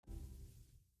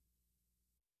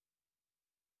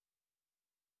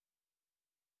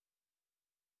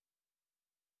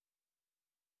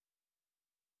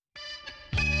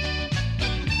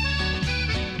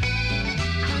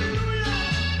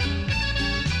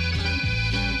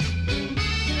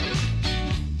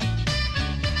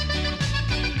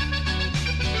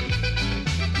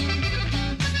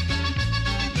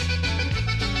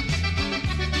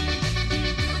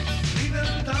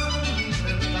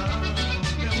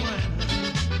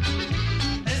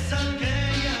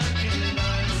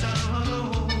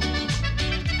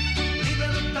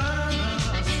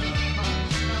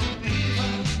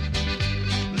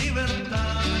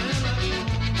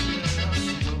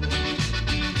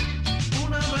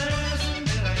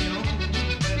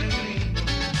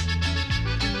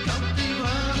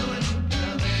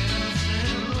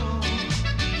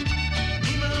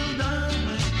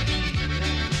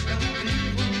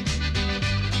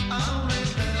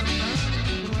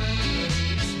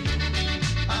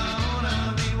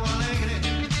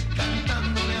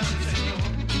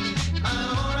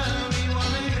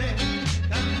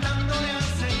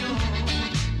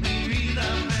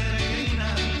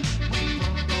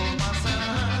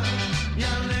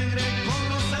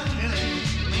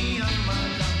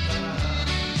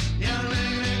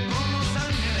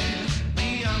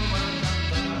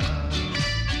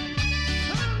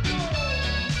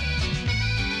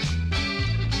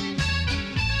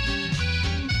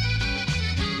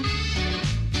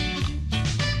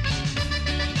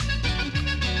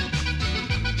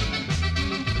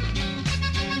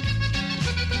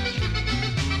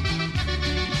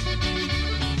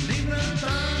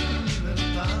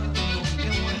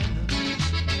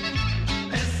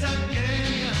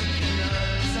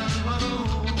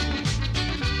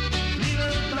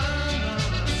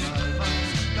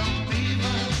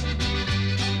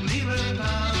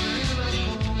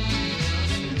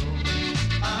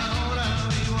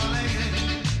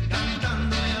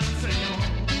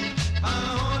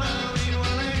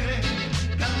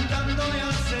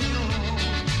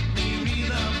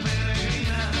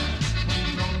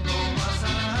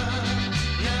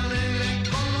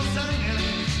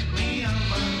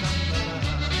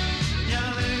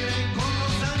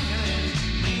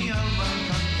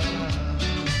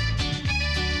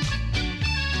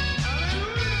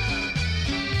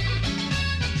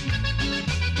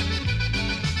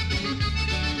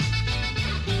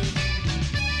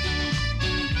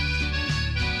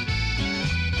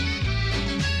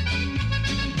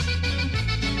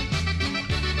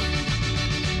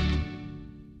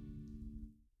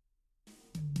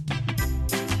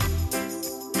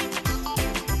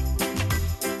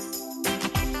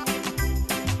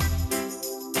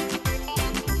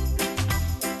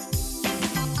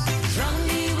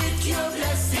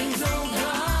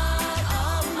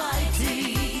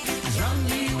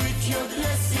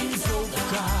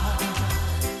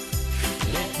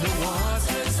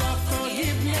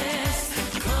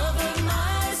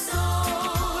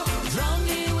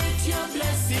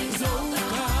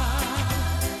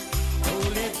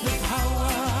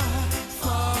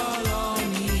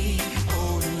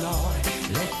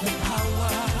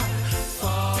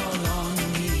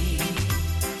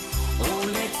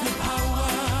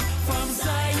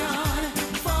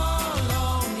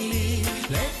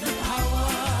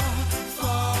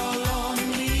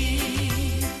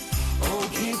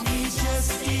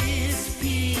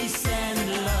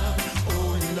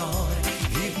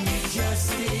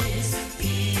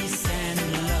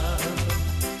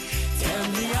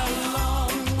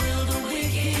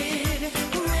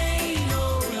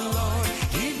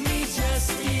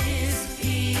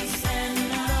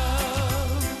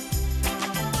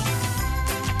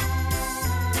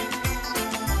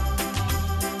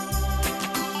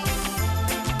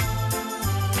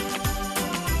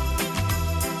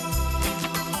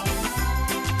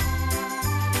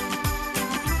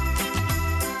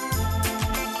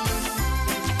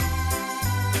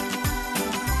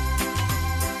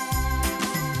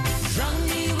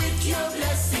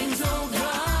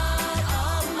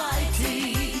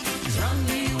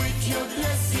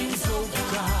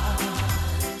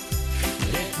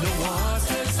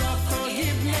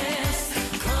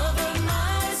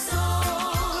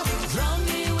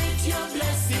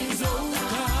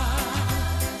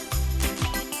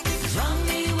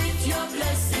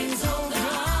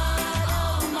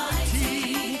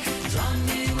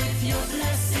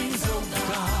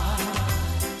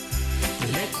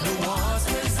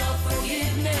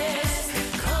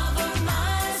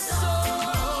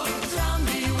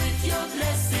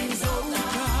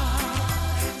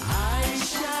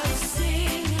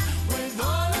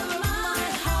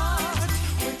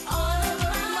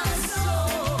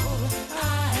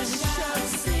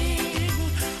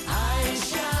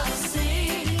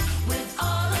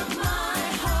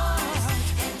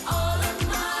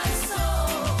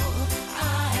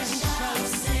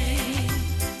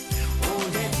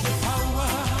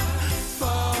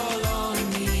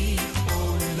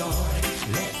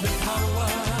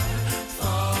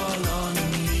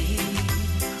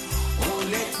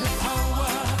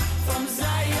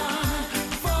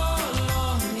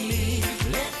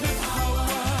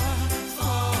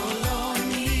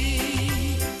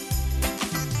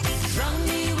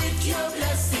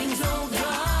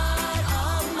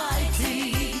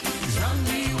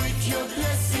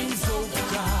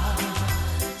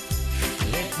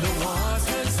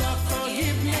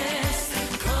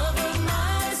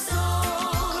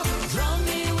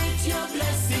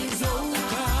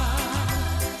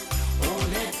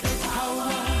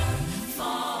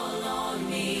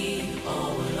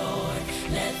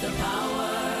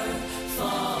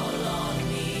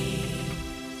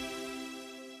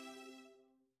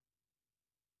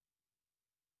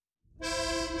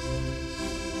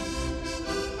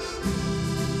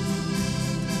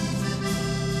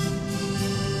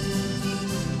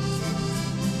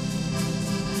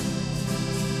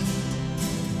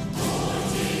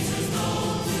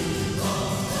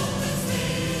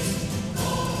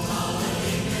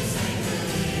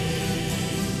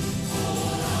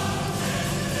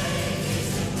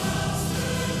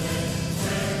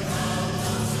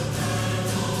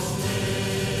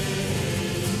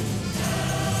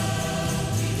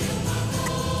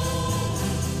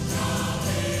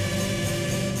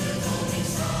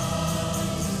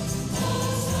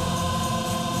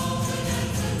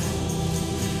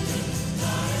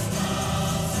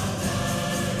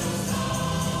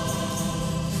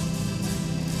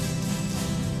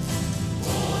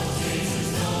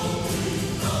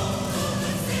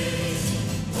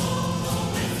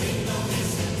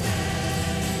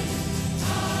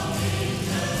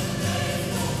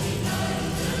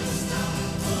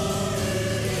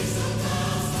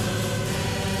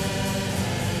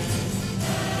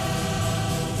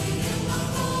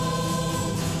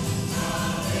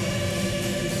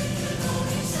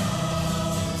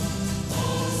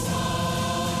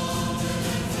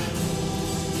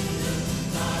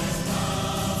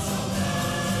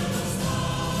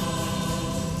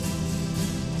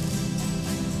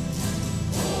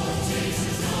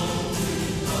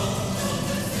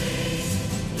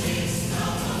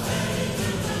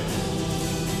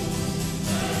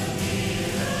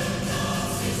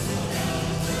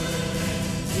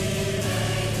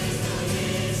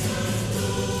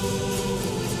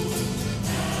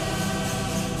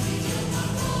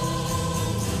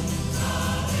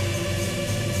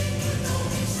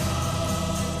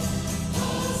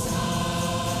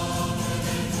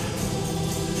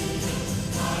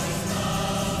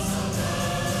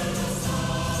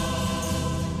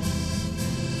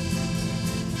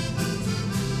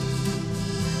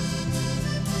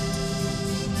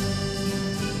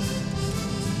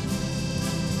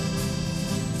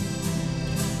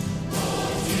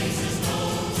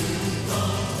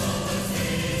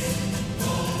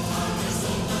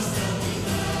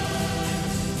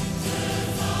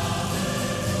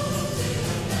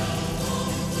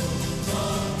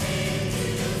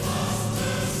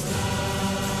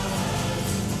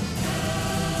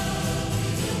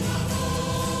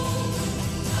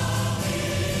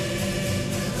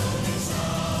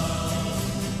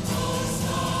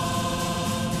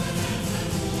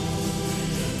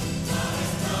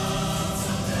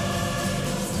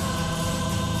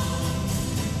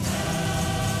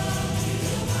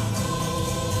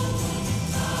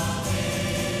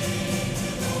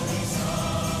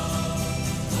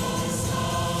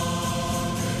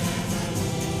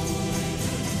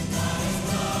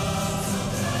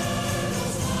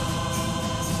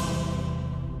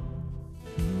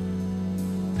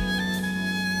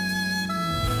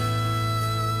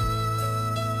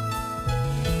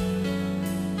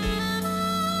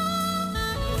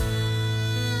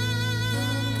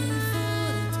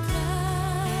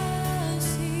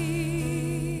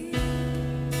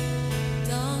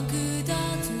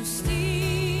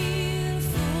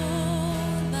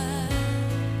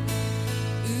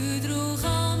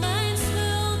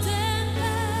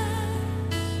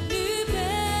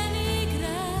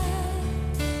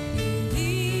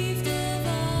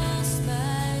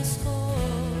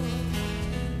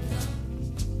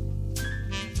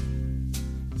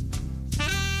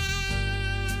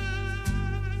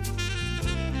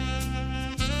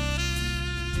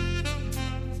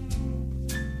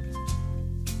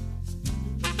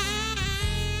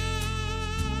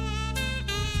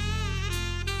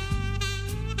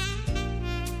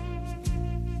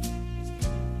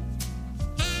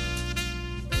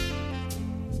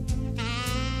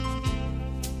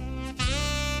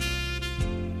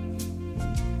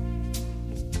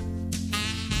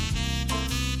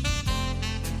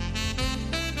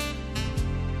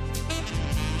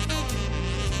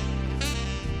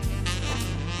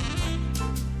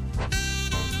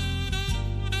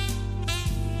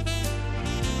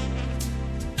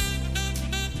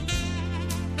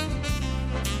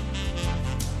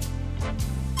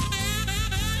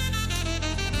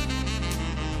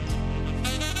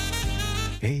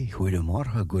Hey,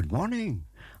 goedemorgen, good morning.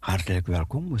 Hartelijk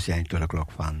welkom. We zijn tot de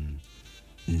klok van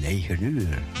 9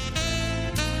 uur.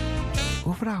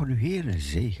 We vragen u Heer een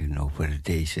zegen over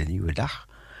deze nieuwe dag,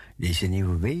 deze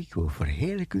nieuwe week. We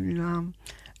verheerlijken uw naam.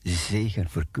 Zegen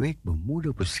verkweekt,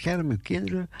 bemoedig, bescherm uw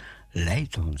kinderen.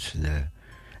 Leid ons de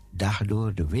dag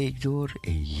door, de week door.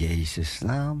 In Jezus'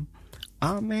 naam.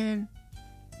 Amen.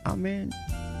 Amen.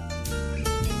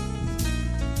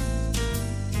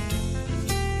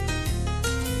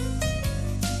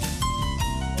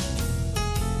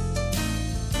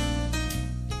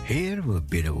 Heer, we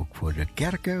bidden ook voor de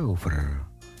kerken,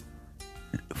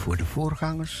 voor de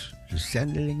voorgangers, de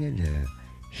zendelingen,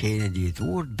 degenen die het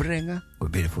woord brengen. We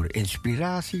bidden voor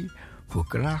inspiratie, voor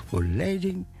kracht, voor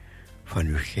leiding van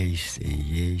uw geest in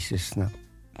Jezus' naam.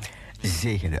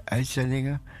 Zegen de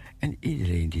uitzendingen en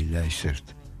iedereen die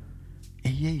luistert.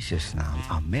 In Jezus' naam.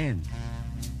 Amen.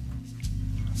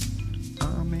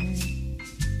 Amen.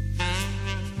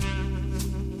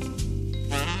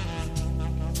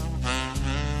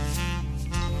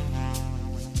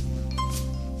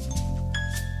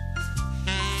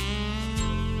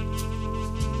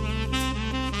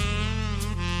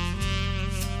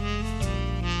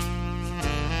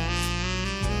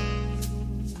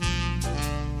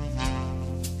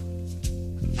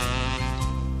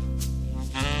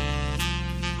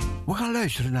 We gaan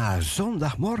luisteren naar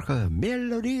zondagmorgen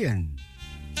melodieën.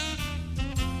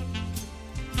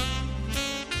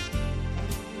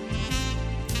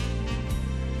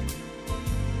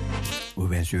 We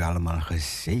wensen u allemaal een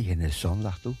gezegende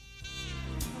zondag toe.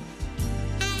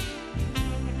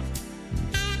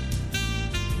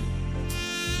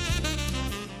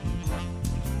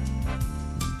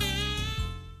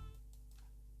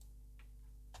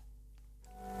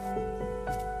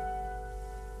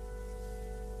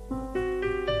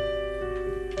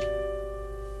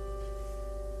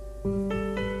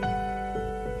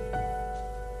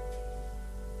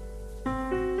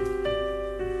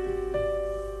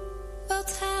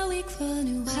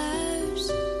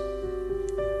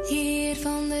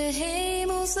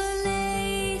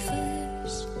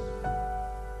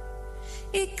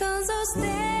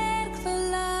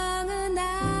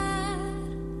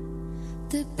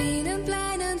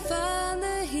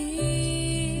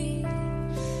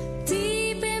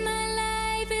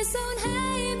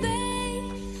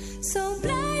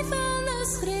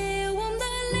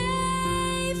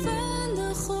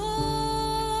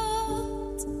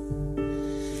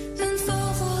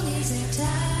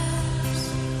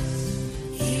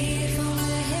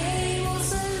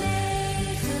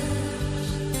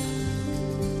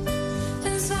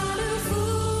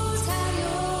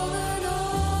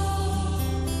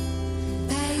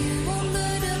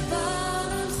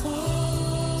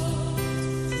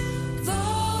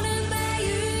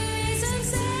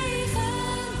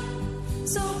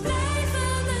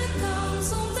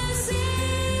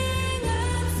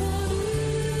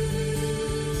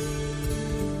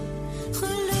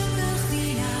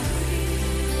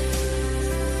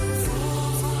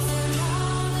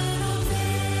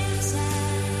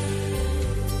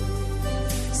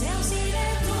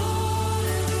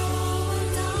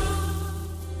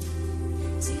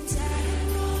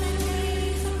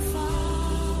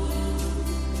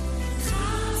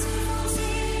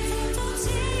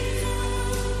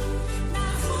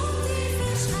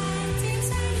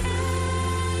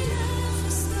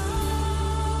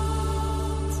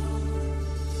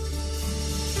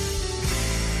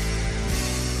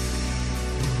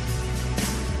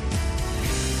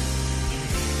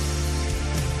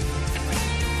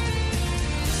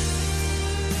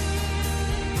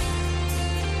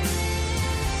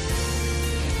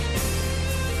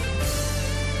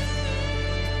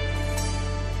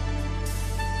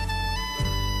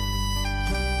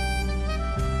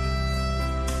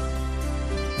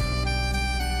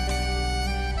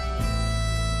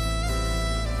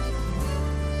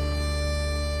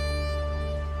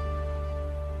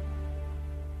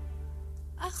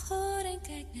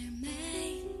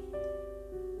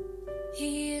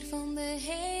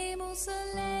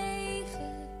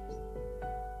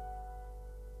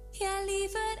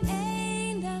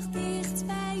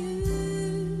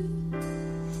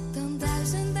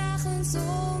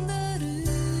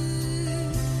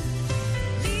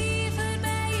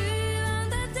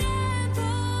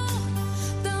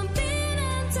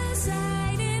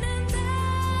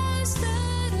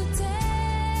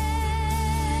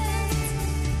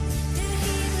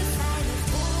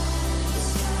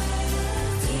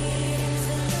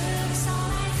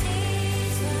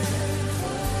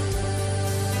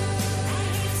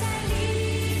 Hij heeft zijn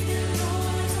liefde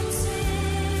nooit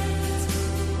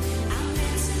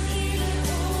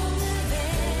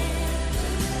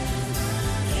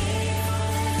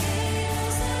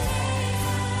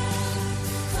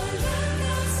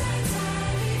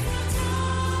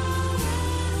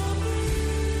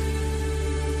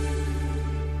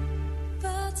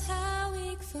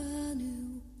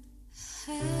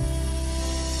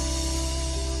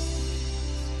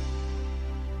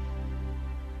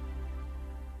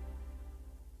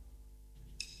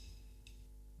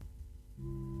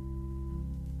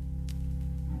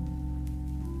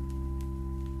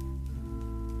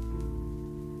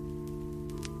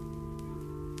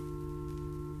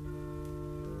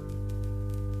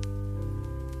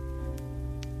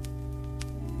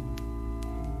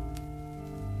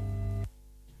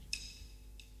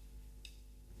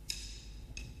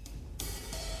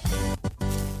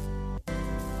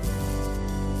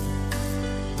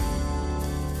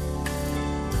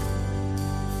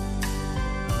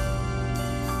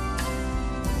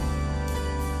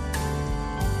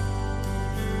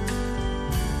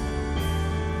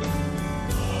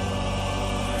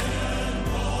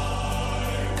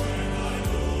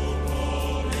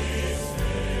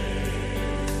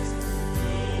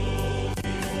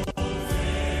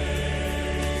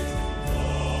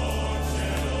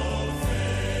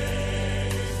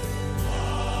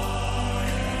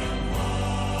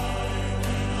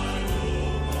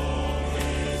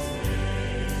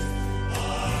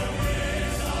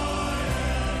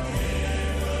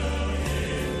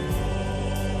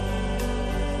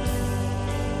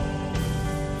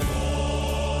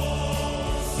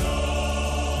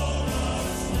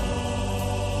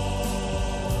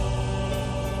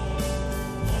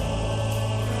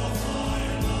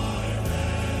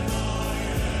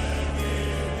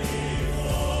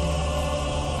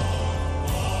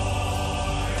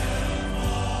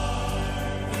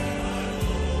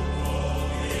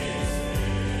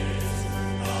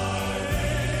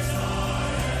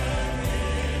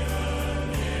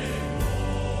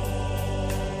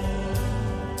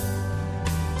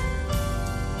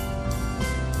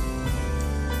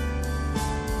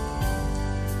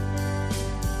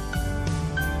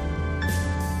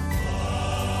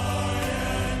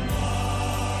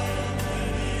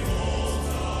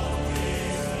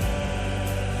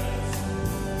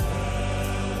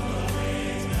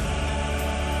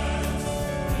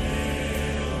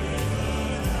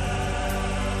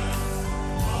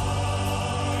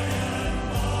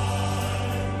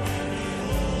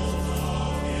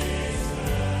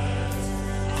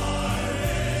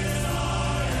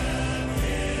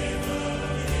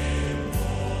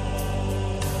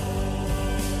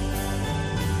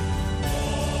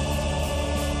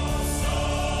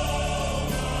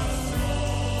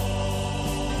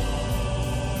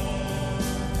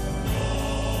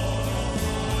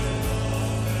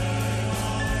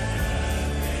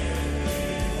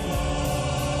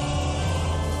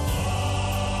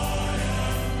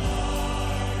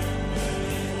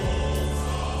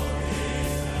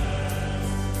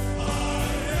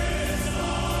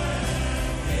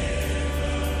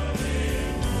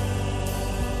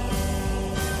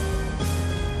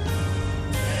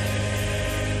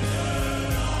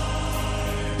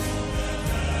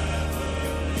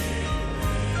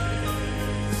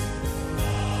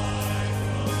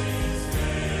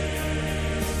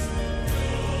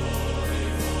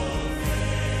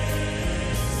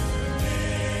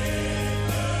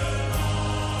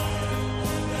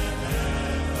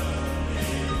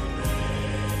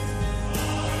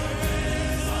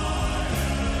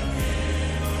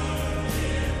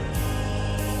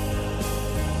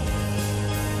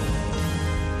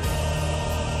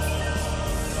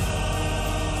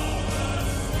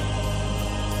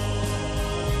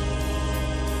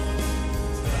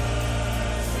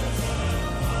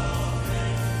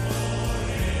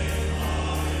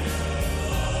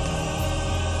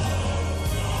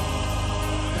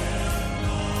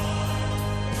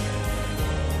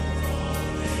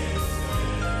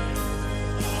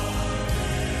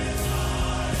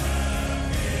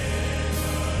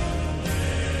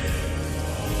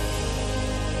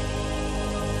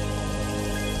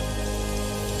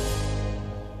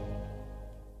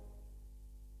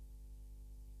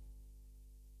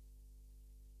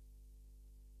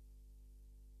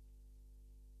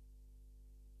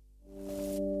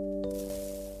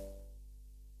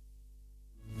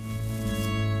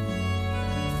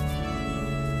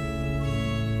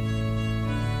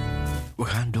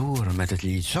met het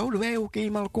lied Zouden wij ook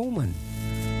eenmaal komen?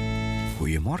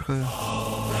 Goedemorgen.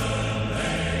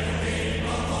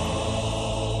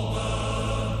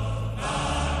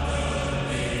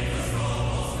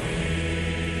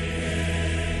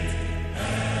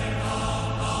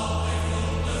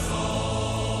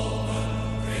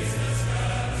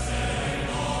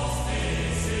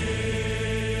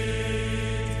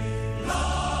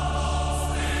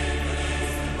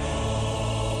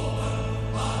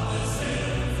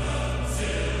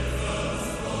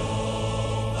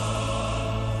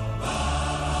 Bye.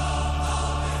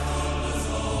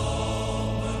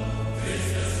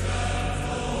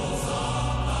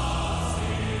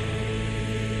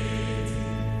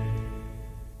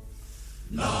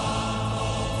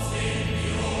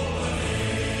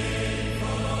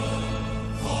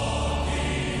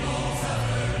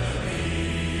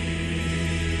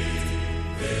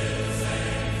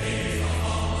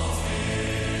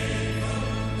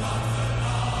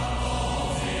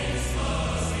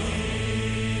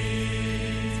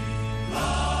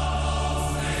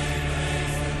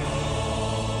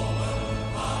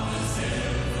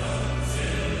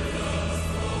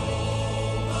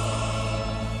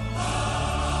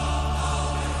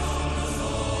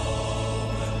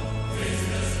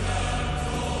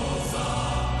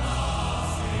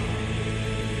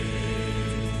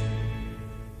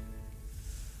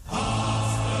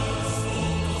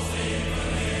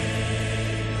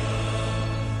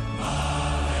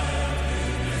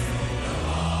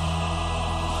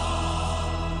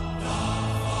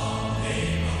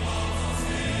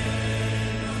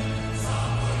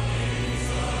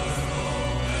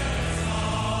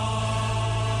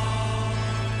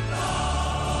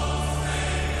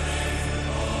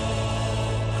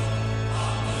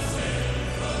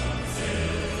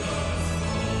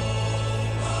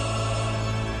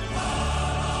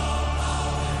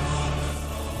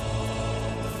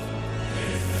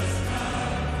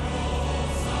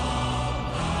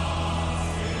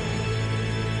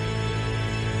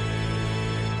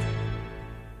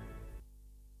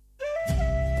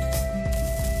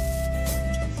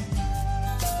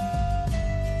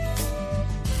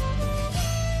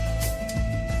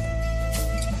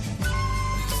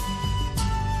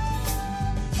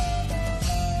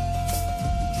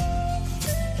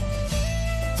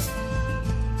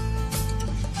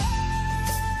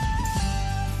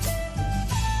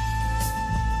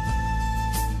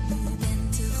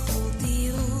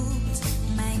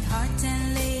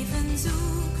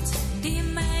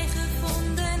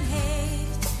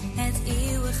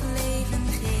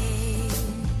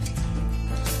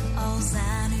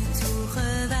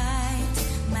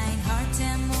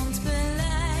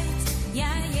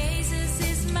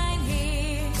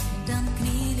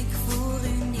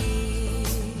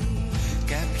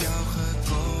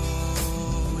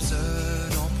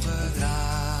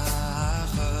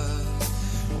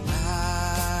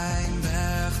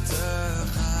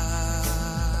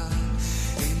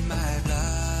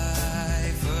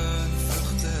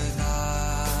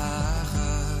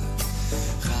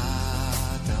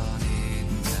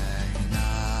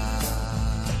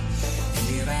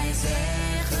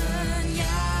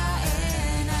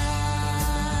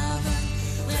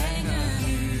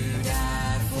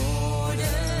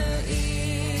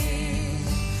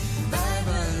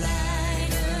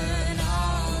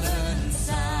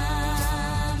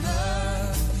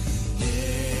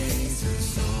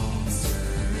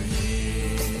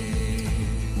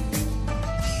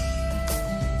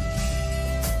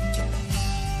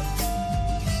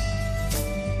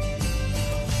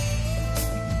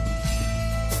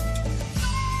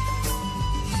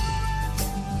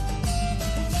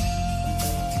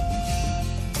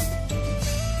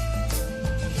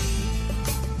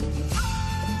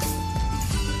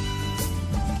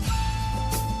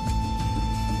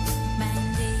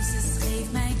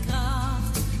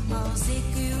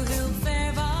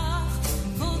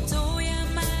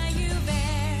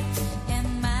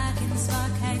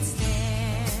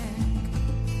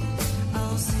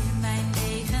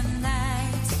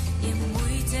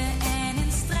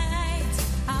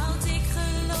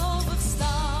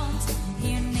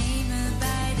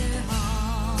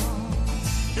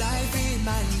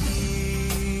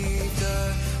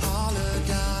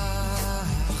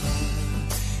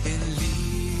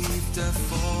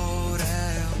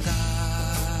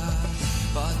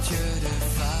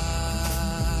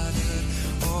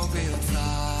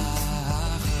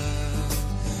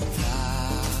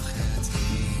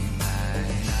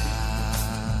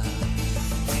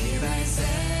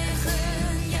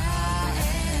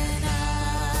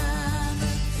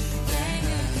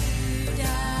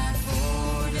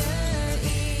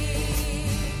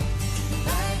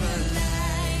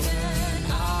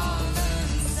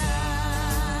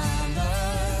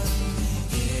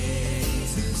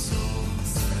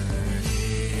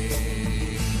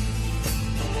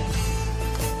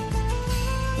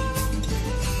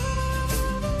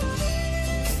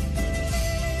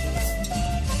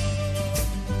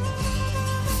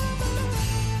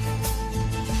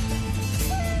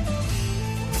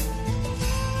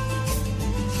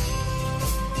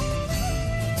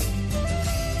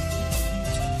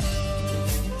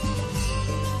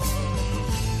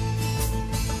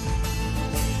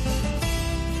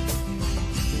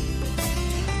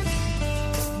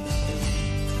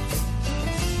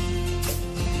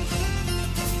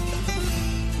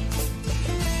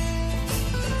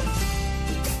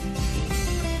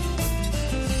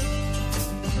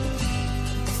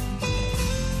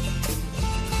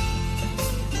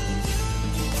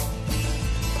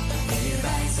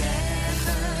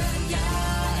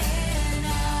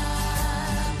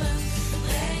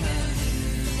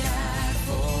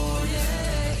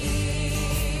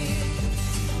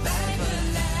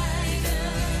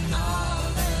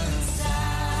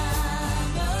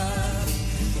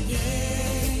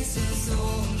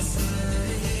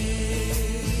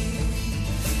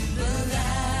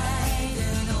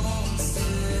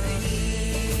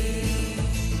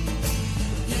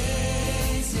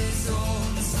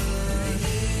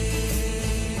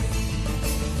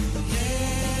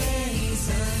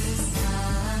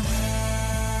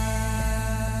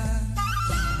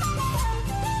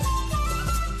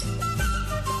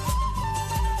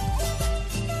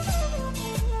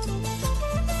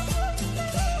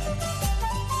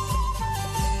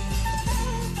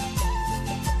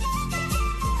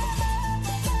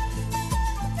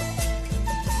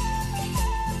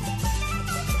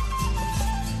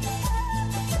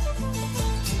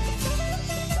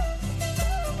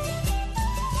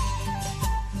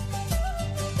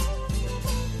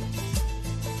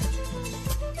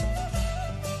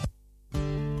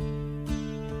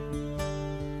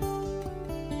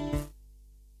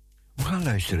 gaan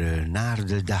luisteren naar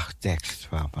de dagtekst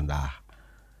van vandaag.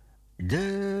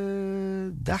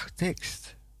 De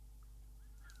dagtekst.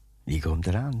 Die komt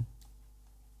eraan.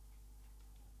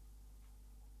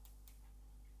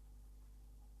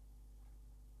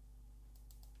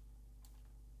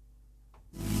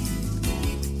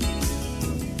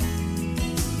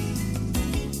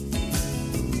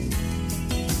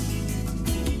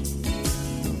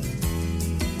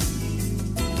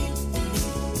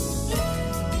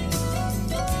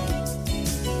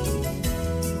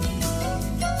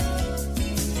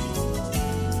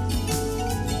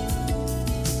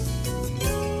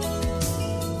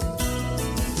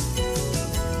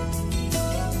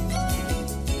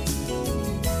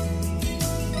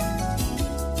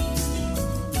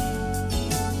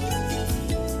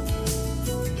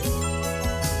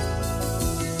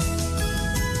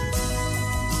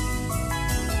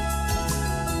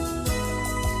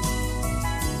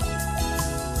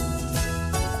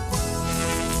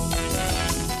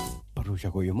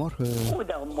 Goedemorgen.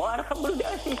 Goedemorgen,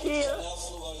 broeder Cecile.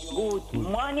 Good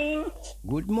morning.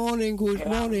 Good morning, good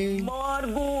morning.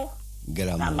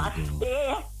 Morgen.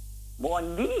 Namaste.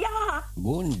 Bon dia.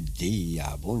 Bon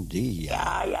dia, bon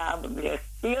dia. Ja, broeder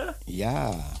Cecile.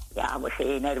 Ja. Ja, we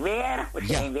zijn er weer. We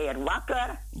zijn weer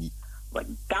wakker.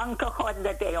 We danken God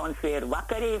dat hij ons weer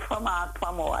wakker heeft gemaakt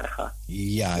vanmorgen.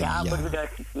 Ja,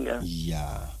 broeder Cecile.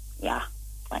 Ja,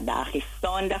 vandaag is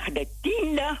zondag de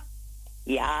 10e.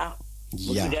 Ja.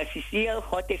 Broeder Cecile,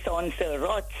 God is onze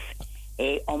rots.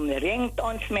 Hij omringt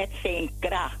ons met zijn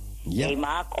kracht. Ja. Hij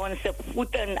maakt onze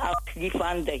voeten als die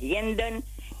van de hinden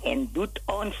en doet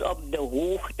ons op de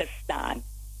hoogte staan.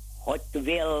 God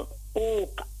wil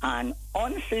ook aan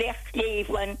ons licht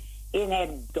geven in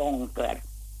het donker.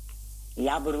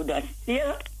 Ja, broeder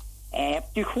Cecile,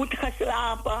 hebt u goed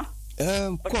geslapen?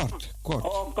 Kort.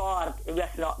 Oh, kort. U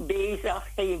was nog bezig,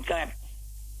 zeker.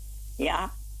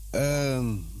 Ja?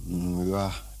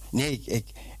 Ja. Nee,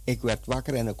 ik werd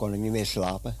wakker en dan kon ik niet meer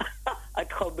slapen.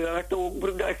 Het gebeurt ook,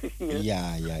 broeder Cecile.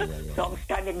 Ja. Soms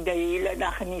kan ik de hele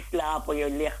dag niet slapen. Je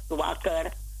ligt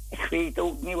wakker. Ik weet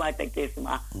ook niet wat het is,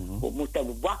 maar we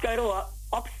moeten wakker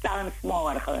opstaan 's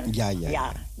morgens.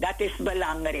 Ja, dat is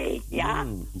belangrijk, ja?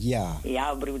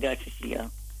 Ja, broeder Cecile.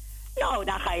 Nou,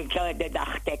 dan ga ik de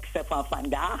dagteksten van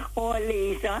vandaag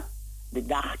voorlezen. De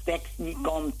dagtekst die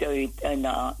komt uit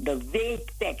de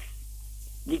weektekst.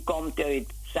 Die komt uit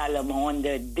Psalm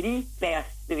 103, vers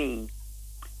 2.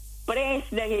 Prijs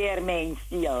de Heer mijn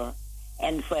ziel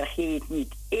en vergeet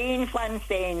niet één van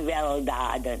zijn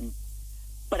weldaden.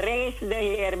 Prijs de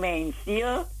Heer mijn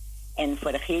ziel en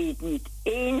vergeet niet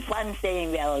één van zijn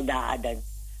weldaden.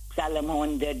 Psalm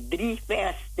 103,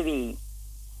 vers 2.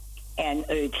 En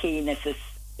uit Genesis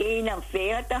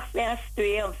 41, vers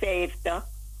 52.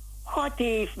 God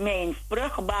heeft mij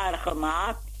vruchtbaar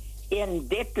gemaakt in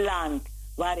dit land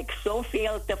waar ik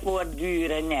zoveel te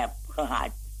voortduren heb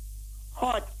gehad.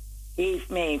 God heeft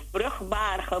mij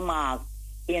vruchtbaar gemaakt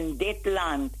in dit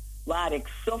land waar ik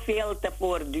zoveel te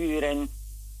voortduren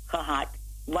gehad.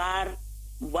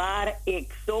 Waar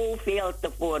ik zoveel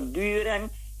te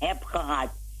voortduren heb gehad.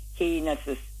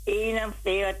 Genesis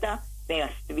 41,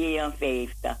 vers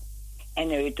 52.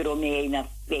 En uit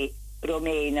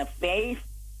Romeinen 5,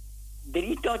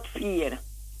 3 tot 4.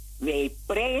 Wij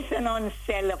prijzen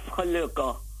onszelf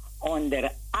gelukkig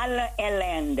onder alle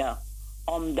ellende,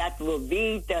 omdat we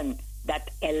weten dat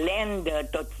ellende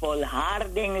tot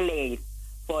volharding leidt,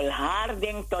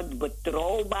 volharding tot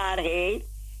betrouwbaarheid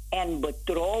en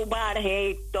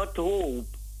betrouwbaarheid tot hoop.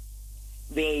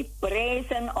 Wij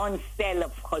prijzen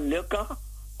onszelf gelukkig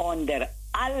onder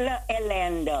alle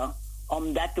ellende,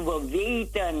 omdat we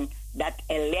weten dat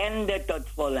ellende tot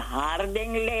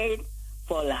volharding leidt,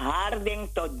 volharding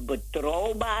tot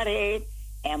betrouwbaarheid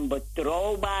en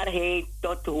betrouwbaarheid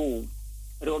tot hoop.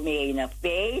 Romeinen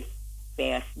 5,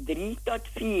 vers 3 tot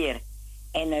 4.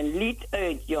 En een lied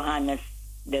uit Johannes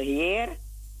de Heer,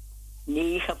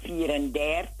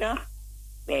 9:34,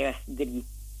 vers 3.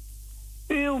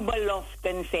 Uw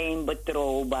beloften zijn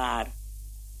betrouwbaar.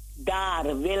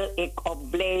 Daar wil ik op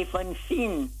blijven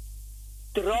zien.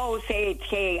 Trouw zijt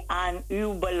gij aan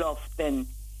uw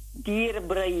beloften,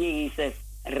 dierbare Jezus,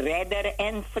 redder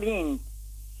en vriend.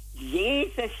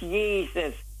 Jezus,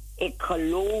 Jezus, ik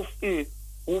geloof u,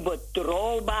 hoe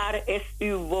betrouwbaar is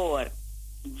uw woord.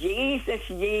 Jezus,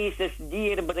 Jezus,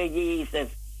 dierbare Jezus,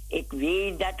 ik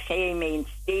weet dat gij mij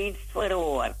steeds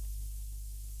verhoort.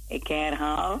 Ik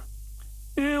herhaal,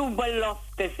 uw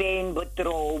beloften zijn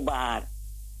betrouwbaar.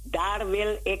 Daar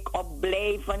wil ik op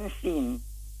blijven zien.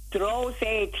 Trouw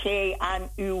zijt gij aan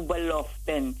uw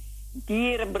beloften,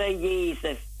 dierbare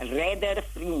Jezus, redder,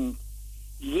 vriend.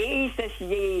 Jezus,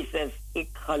 Jezus, ik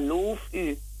geloof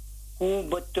u. Hoe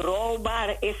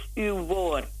betrouwbaar is uw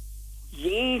woord.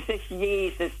 Jezus,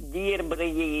 Jezus,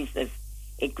 dierbare Jezus.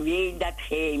 Ik weet dat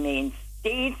gij mij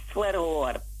steeds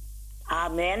verhoort.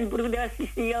 Amen, broeder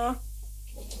Cecile.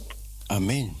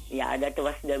 Amen. Ja, dat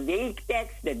was de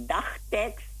weektekst, de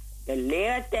dagtekst, de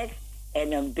leertekst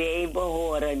en een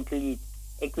bijbehorend lied.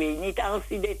 Ik weet niet als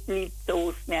u dit lied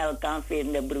zo snel kan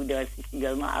vinden, broeder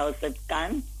Cecile, maar als het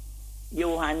kan,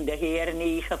 Johan de Heer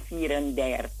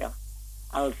 9:34.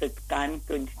 Als het kan,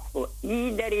 kunt u voor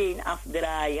iedereen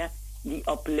afdraaien die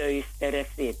op luisteren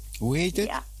zit. Hoe heet het?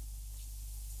 Ja.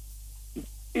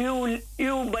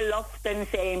 Uw beloften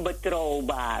zijn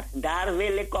betrouwbaar. Daar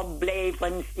wil ik op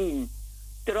blijven zien.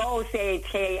 Trouw zijt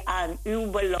gij aan uw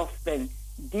beloften.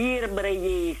 Dierbare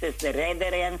Jezus,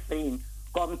 redder en vriend.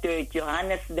 Komt uit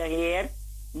Johannes de Heer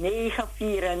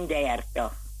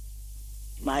 9:34.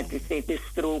 Maar het zit de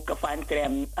stroken van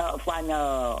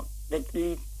het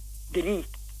lied 3.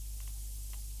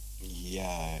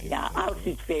 Ja, als u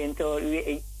het vindt hoor.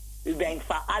 U bent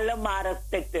van alle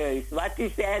markten thuis. Wat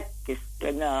u zegt is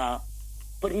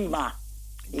prima.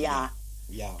 Ja.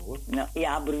 Ja hoor. Nou,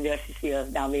 ja, broeder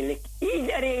Cecile, dan wil ik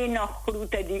iedereen nog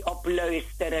groeten die op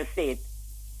luisteren zit.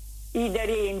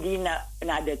 Iedereen die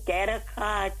naar de kerk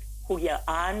gaat, goede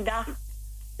aandacht.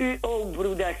 U ook,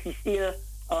 broeder Cecile,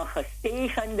 een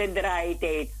gezegende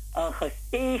draaitijd, een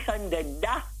gezegende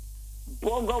dag.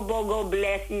 Bogo, bogo,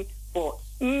 blessie voor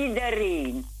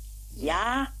iedereen.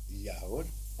 Ja? Ja hoor.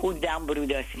 Goed dan,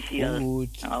 broeder Cecile.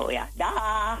 Goed. Oh ja,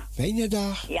 dag. Fijne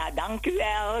dag. Ja, dank u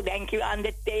wel. Denk u aan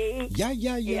de thee?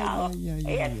 Ja.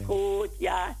 Is goed,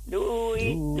 ja.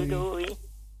 Doei. Doei.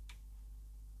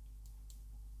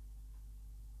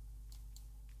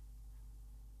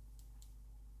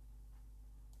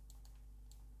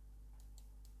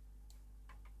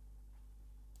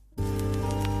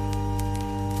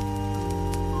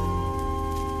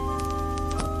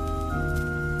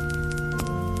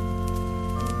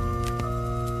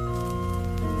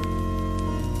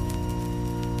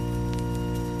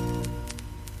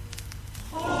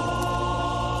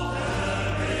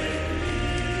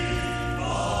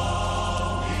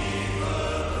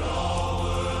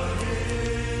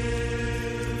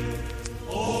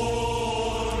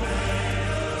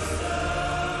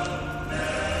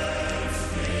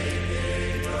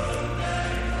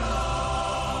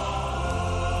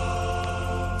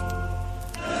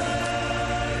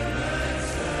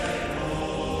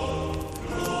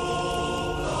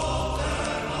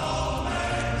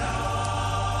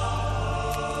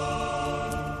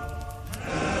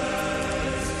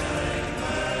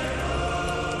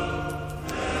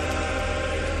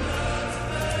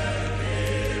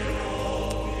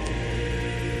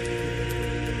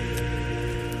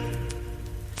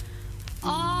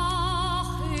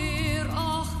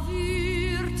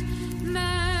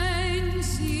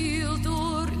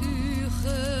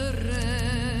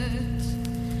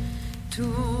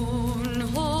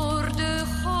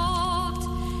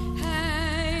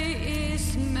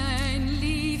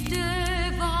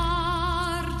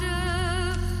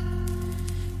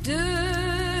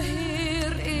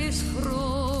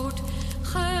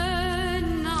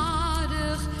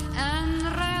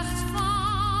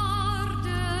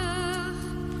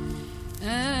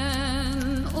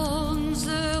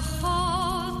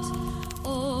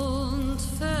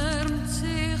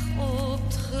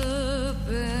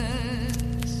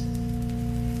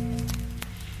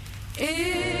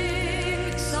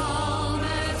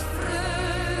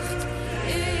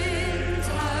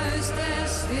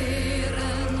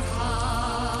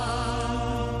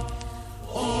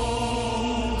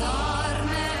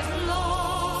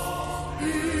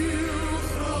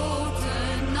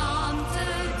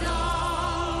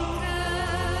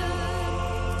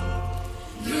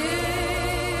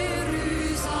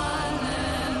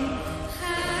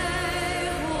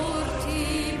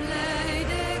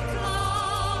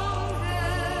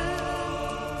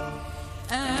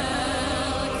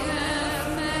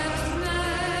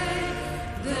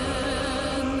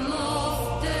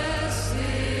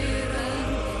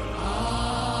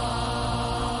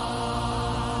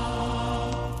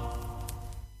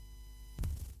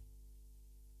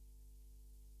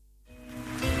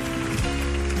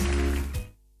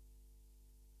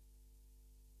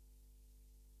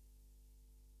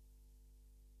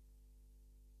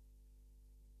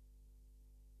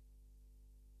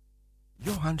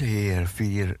 Johan de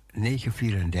Heer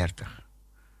 9:34.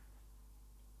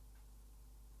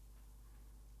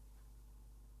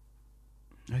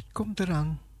 Het komt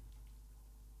eraan.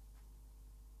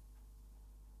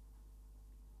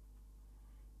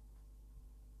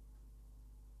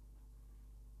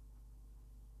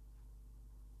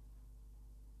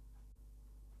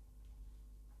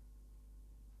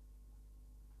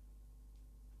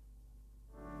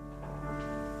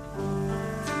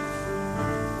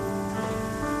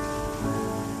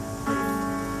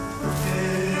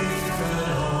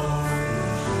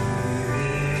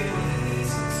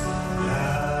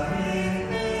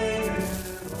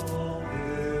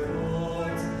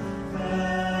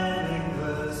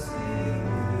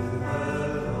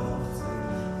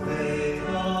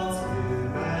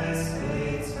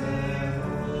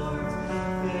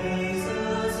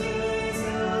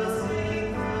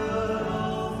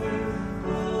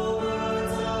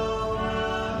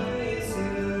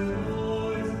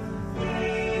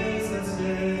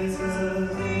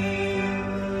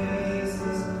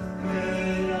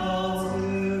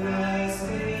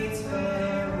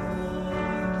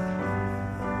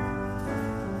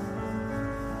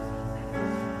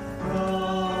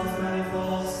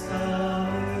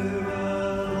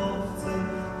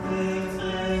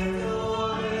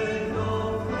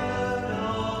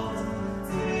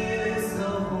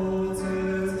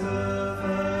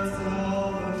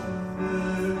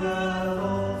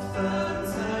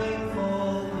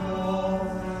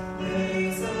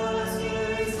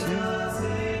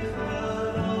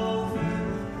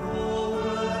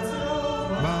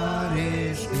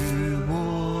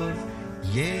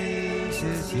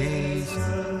 Jezus, Jezus,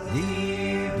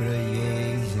 lieve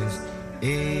Jezus,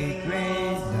 ik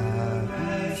weet dat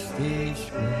u steeds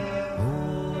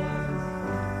verhoort.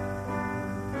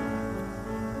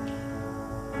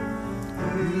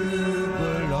 Uw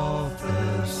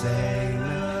beloften zijn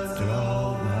me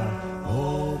trouw, maar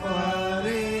ook waar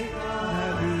ik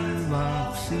naar u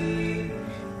mag zien,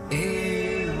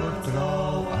 eeuwig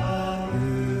trouw aan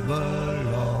uw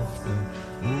beloften.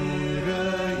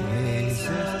 Heere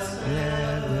Jezus,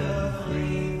 redder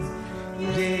vriend,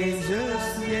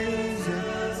 Jezus,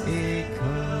 Jezus, ik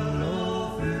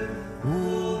geloof u,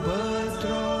 hoe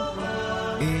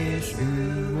betrouwbaar is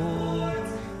uw woord.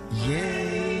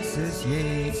 Jezus,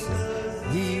 Jezus,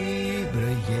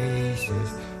 lieve Jezus,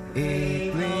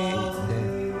 ik weet dat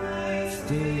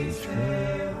steeds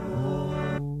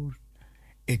verhoort.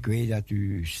 Ik weet dat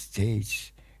u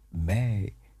steeds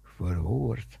mij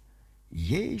verhoort.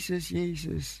 Jezus,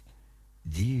 Jezus,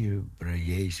 dierbare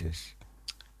Jezus.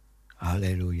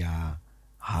 Halleluja,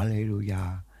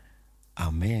 halleluja,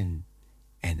 amen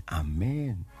en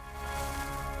amen.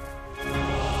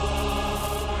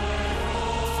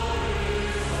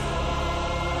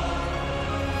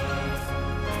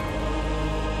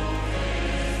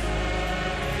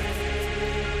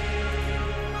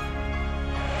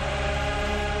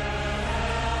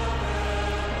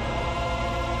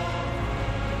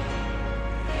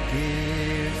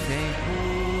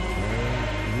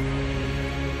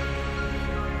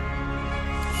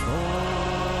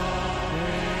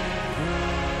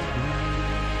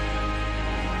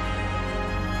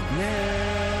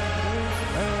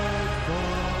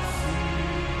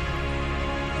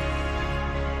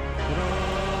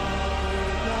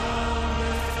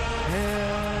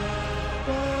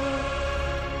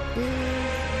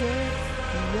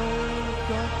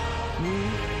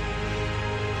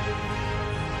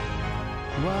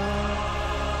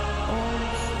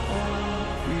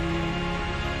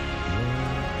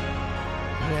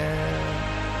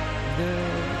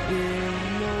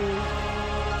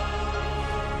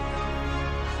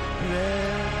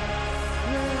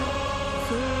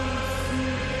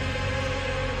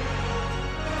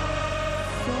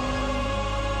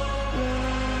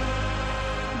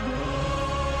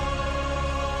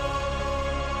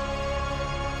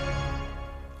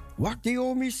 Wakti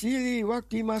omisili,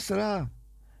 wakti masra.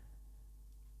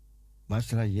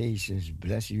 Masra Jezus,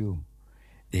 bless you.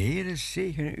 De Heere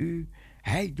zegene u.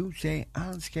 Hij doet zijn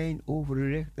aanschijn over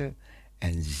u richten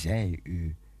en zij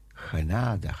u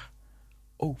genadig.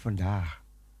 Ook vandaag.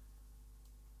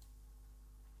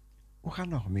 We gaan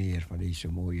nog meer van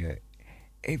deze mooie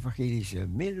evangelische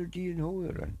melodieën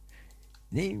horen.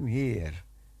 Neem, Heer,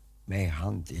 mijn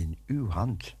hand in uw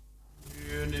hand.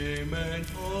 Heer, neem mijn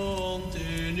hand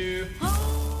in uw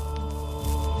hand.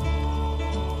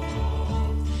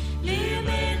 Leer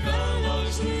mij gaan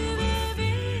langs uw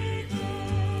wegen.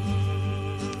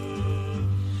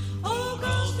 Ook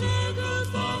al struikelt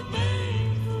van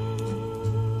mijn voet.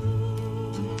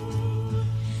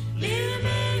 Leer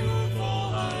mij hoe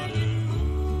volharding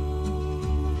moet.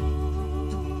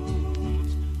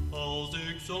 Als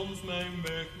ik soms mijn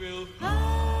weg wil gaan.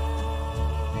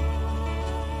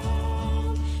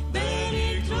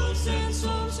 En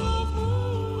soms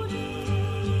hoogmoedig,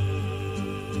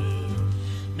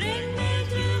 breng mij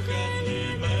terug en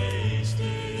leer mij stil,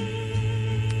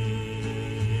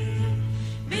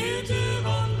 weer te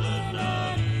wandelen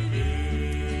naar uw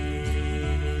wil.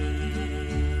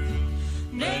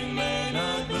 Breng mij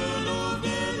naar het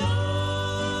beloofde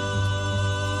land,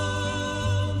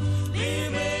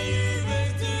 leer mij uw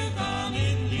weg te gaan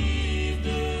in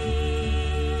liefde.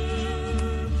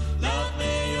 Laat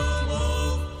mij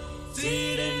omhoog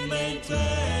zien in mijn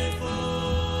twijfel,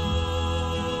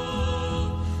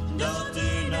 dat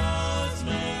u naast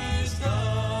mij staat.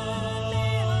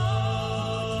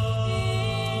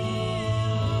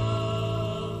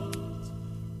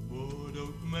 Word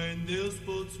ook mijn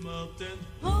deelspotsmaat ten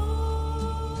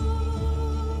hoog,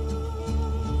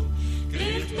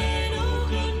 richt mijn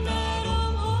ogen naar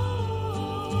omhoog,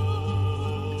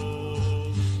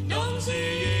 dan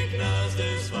zie ik naast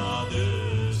des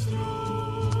vaders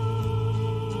troon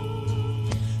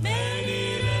mijn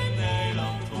Heer en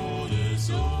heiland Gode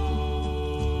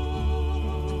Zoon.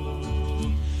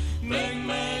 Breng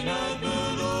mij naar het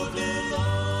beloofde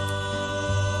land,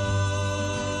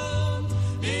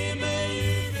 leer mij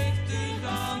uw weg te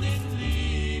gaan in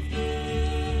liefde.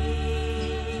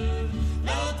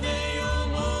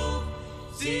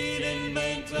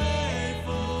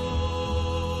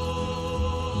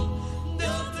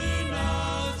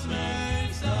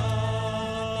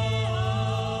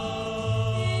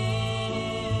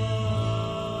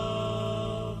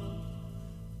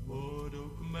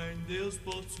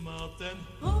 deelspotsmaat en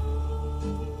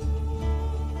hoon.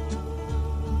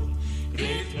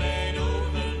 Richt mijn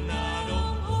ogen naar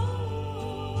omhoog,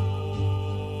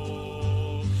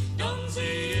 dan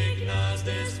zie ik naast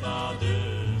des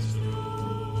vaders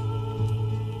troon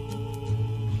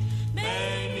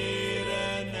mijn Heer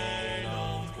en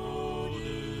Heiland God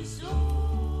de Zoon.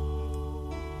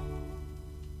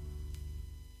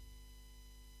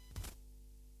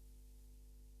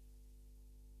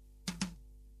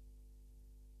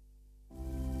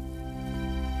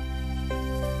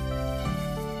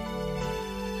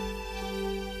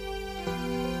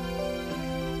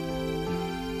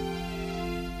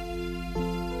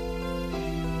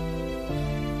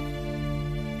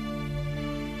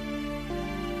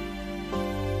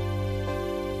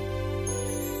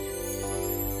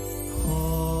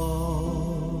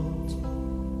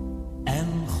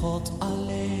 God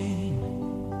alleen.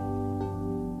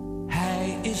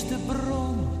 Hij is de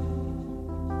bron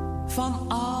van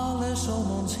alles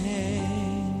om ons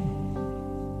heen.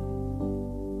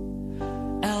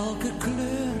 Elke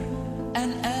kleur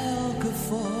en elke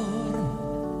vorm,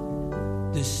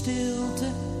 de stilte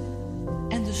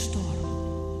en de storm.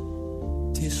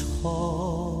 Het is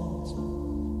God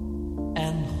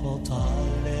en God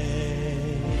alleen.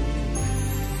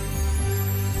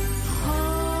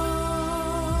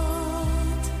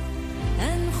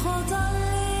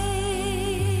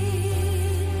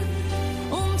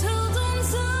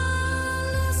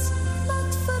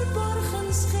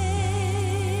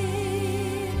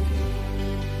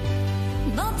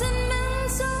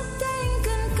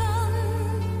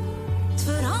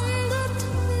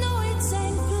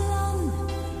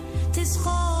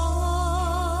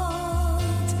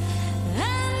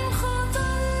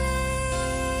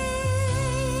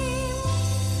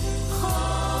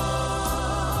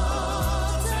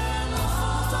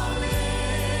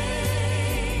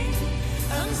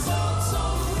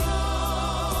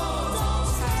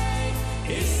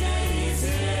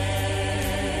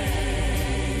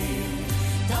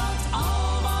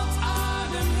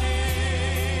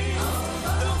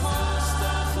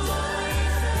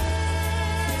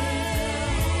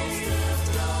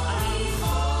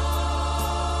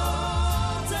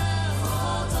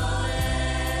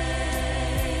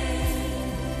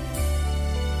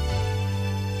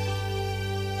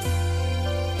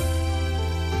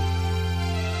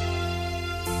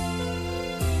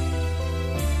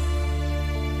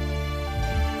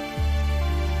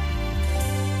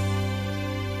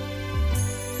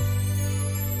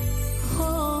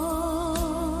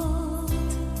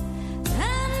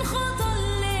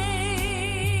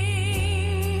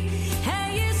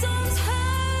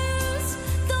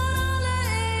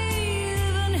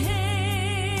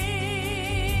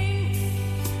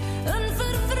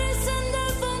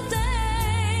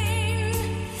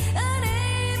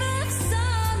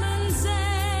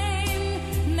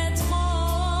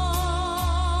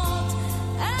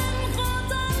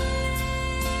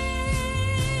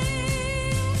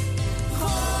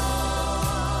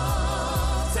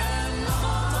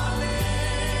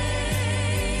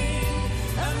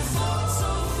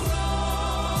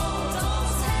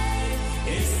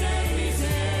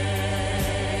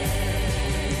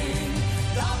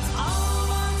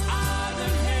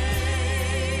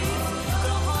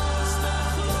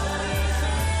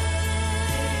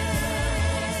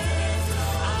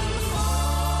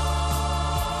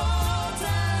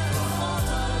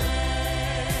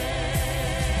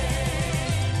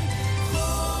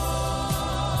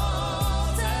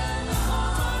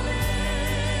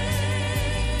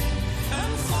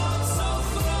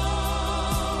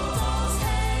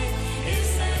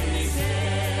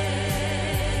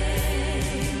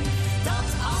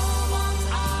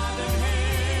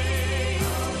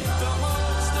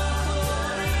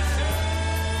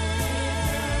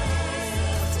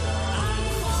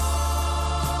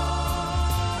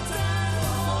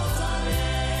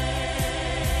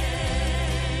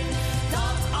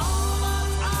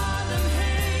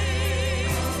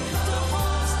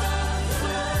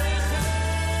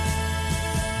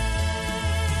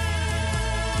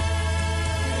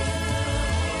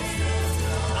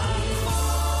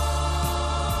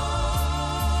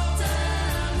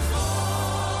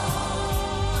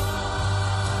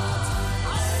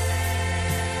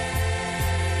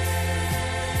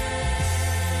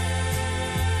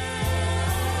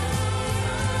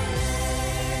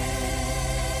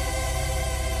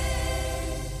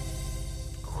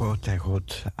 God en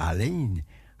God alleen,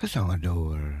 gezongen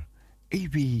door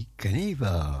Ibi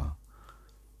Knievel.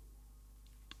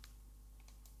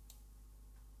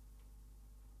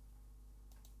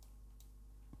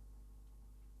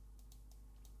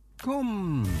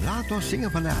 Kom, laat ons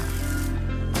zingen vandaag.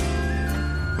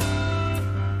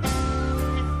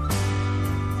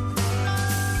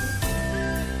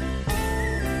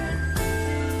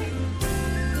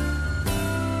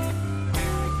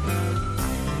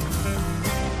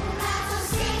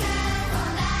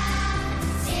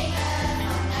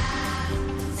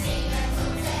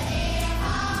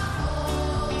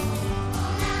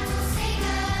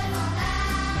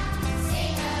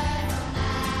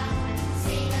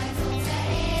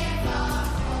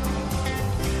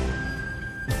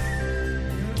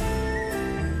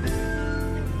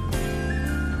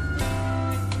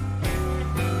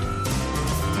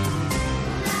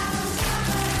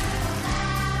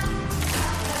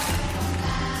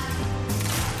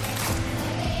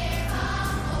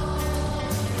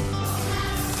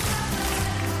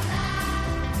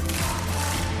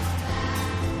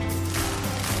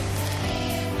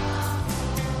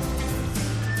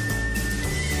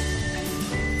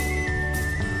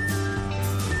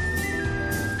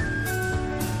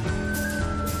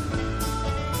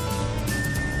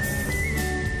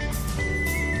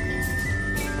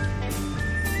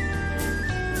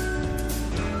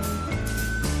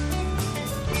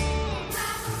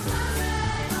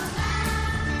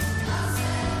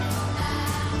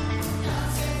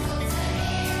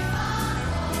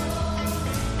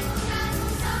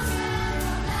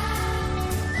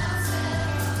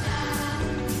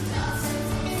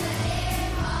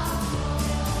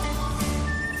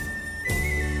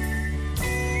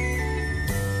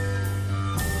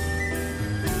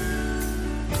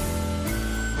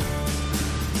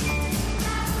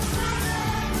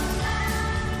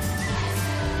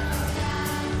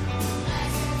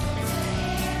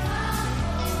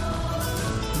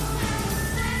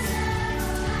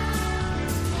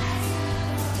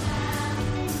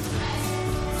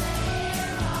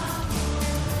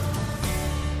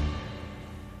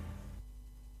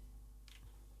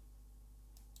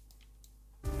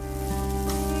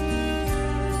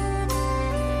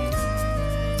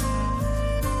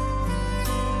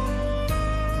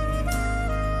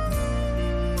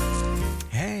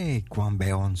 Kwam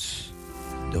bij ons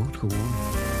doodgewoon.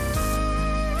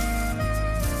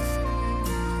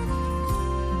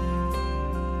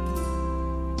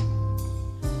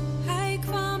 Hij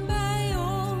kwam bij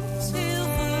ons heel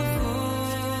gewoon.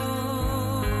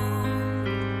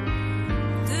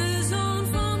 De Zoon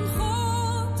van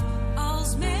God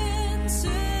als mensenzoon.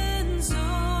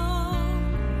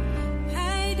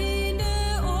 Hij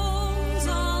diende ons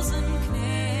als een knecht.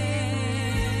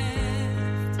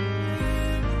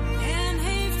 En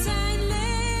heeft zijn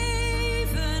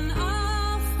leven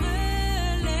afgelegd.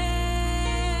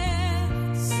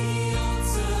 Zie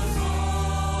onze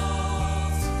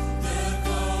God, de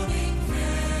koning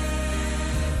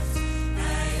knecht.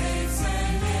 Hij heeft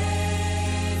zijn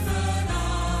leven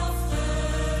afgelegd.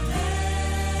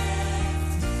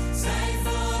 Zijn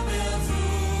voorbeeld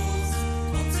roept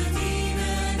om te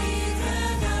dienen iedere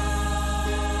dag.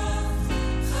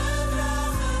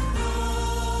 Gedragen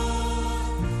door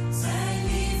zijn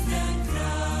liefde en kracht.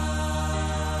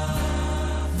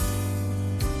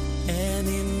 En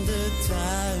in de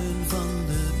tuin van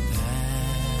de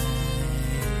pijn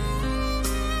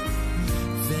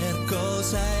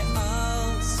verkoos hij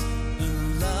als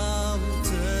een lam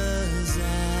te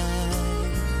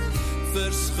zijn,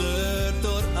 verscheurd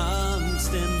door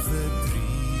angst en verdriet.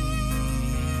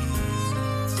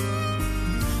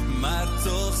 Maar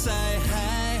toch zei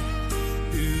hij,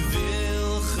 uw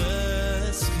wil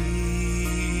geschied.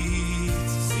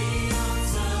 Zie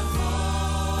onze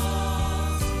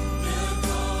God, de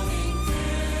koning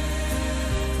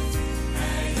knecht.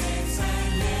 Hij heeft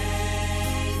zijn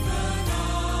leven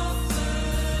afgelegd.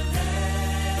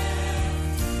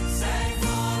 Zijn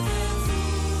voorbeeld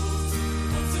roept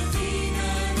om te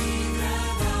dienen iedere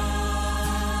dag.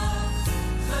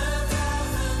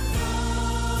 Gedragen door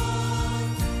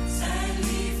zijn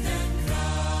liefde en kracht.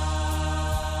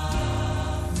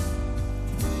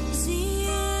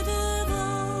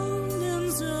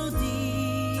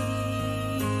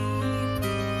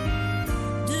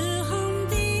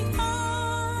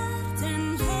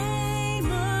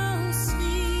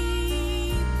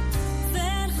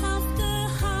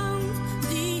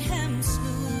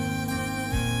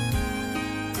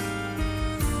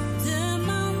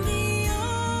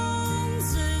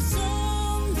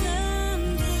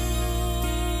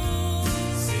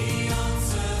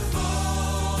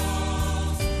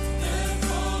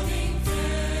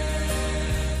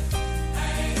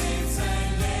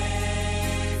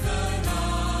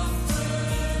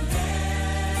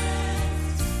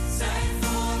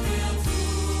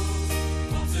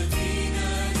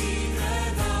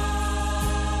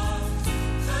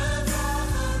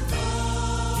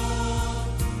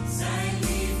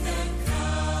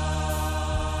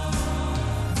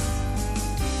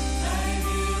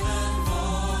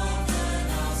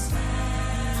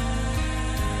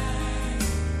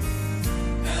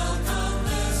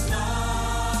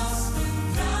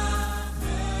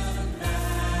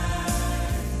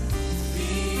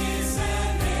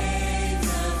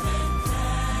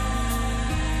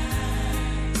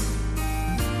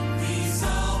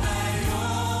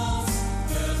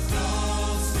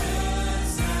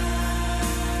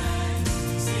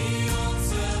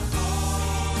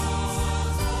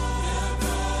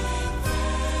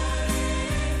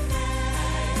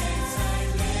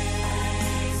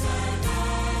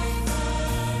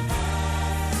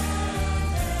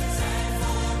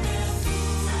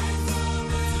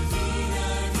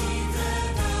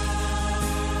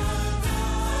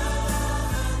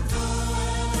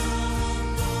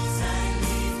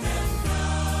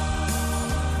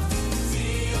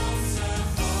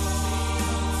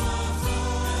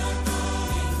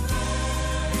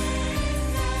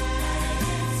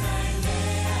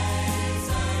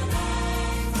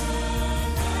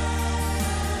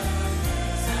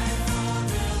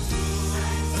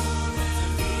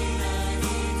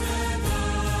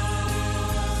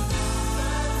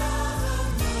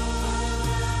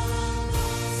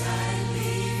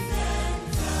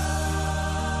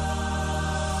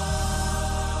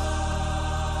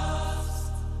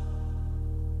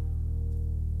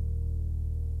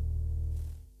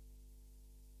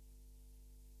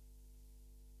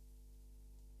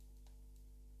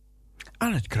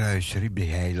 Aan het kruis riep de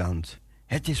heiland,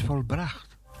 het is volbracht.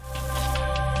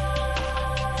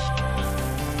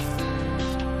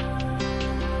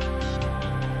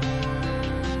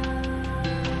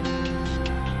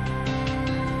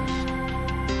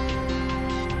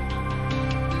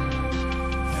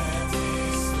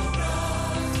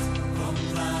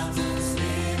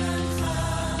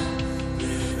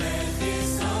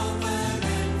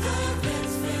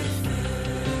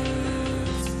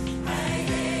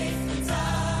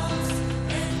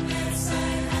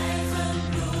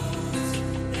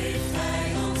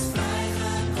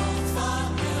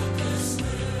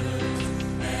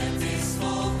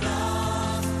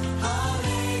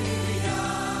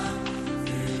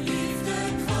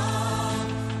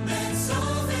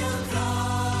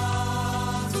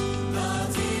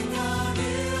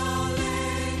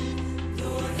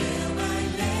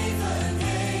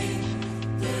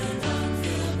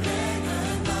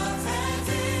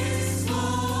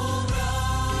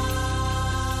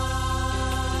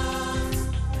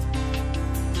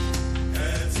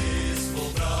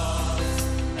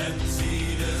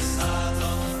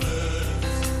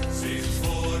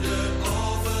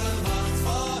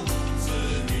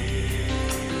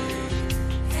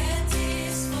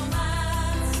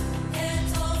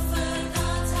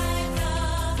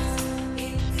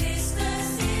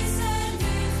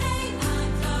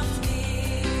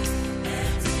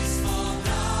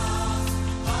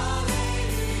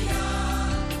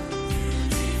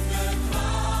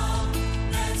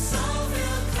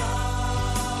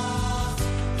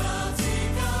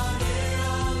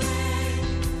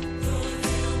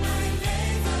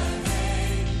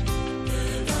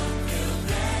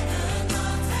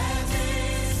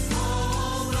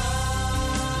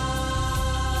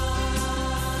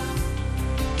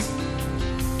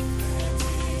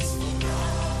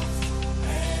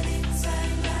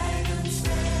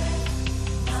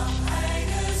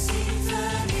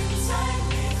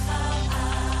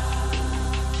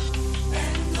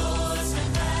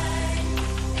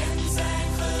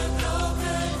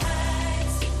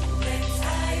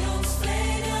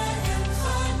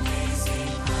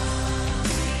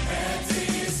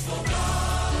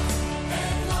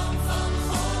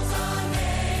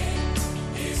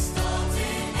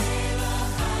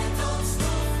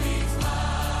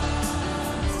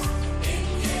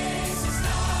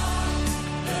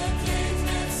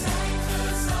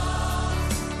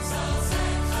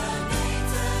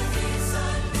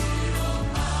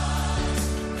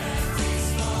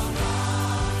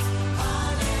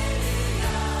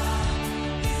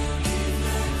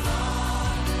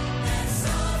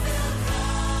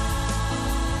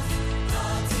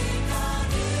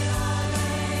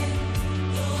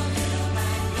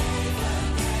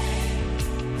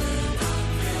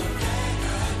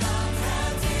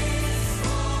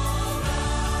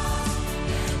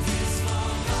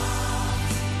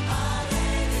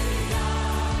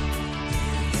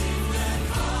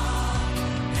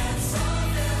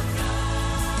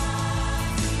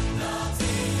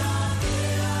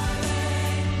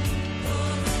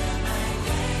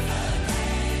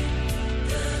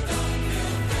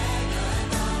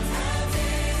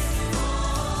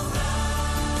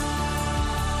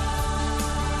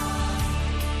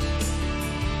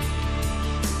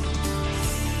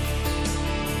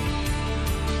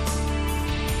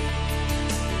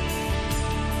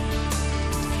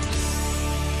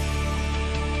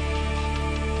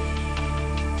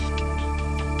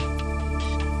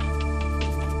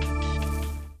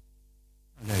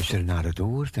 Naar het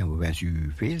woord en we wensen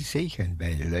u veel zegen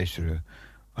bij het luisteren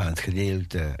van het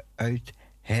gedeelte uit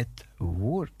het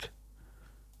woord.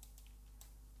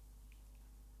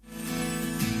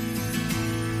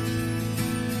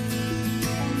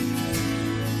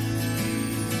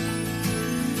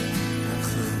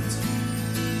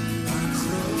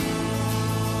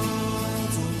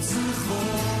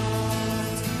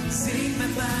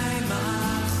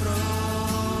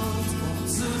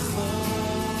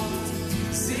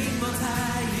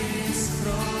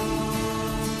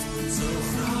 Zo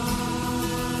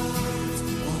groot,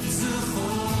 onze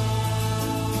God.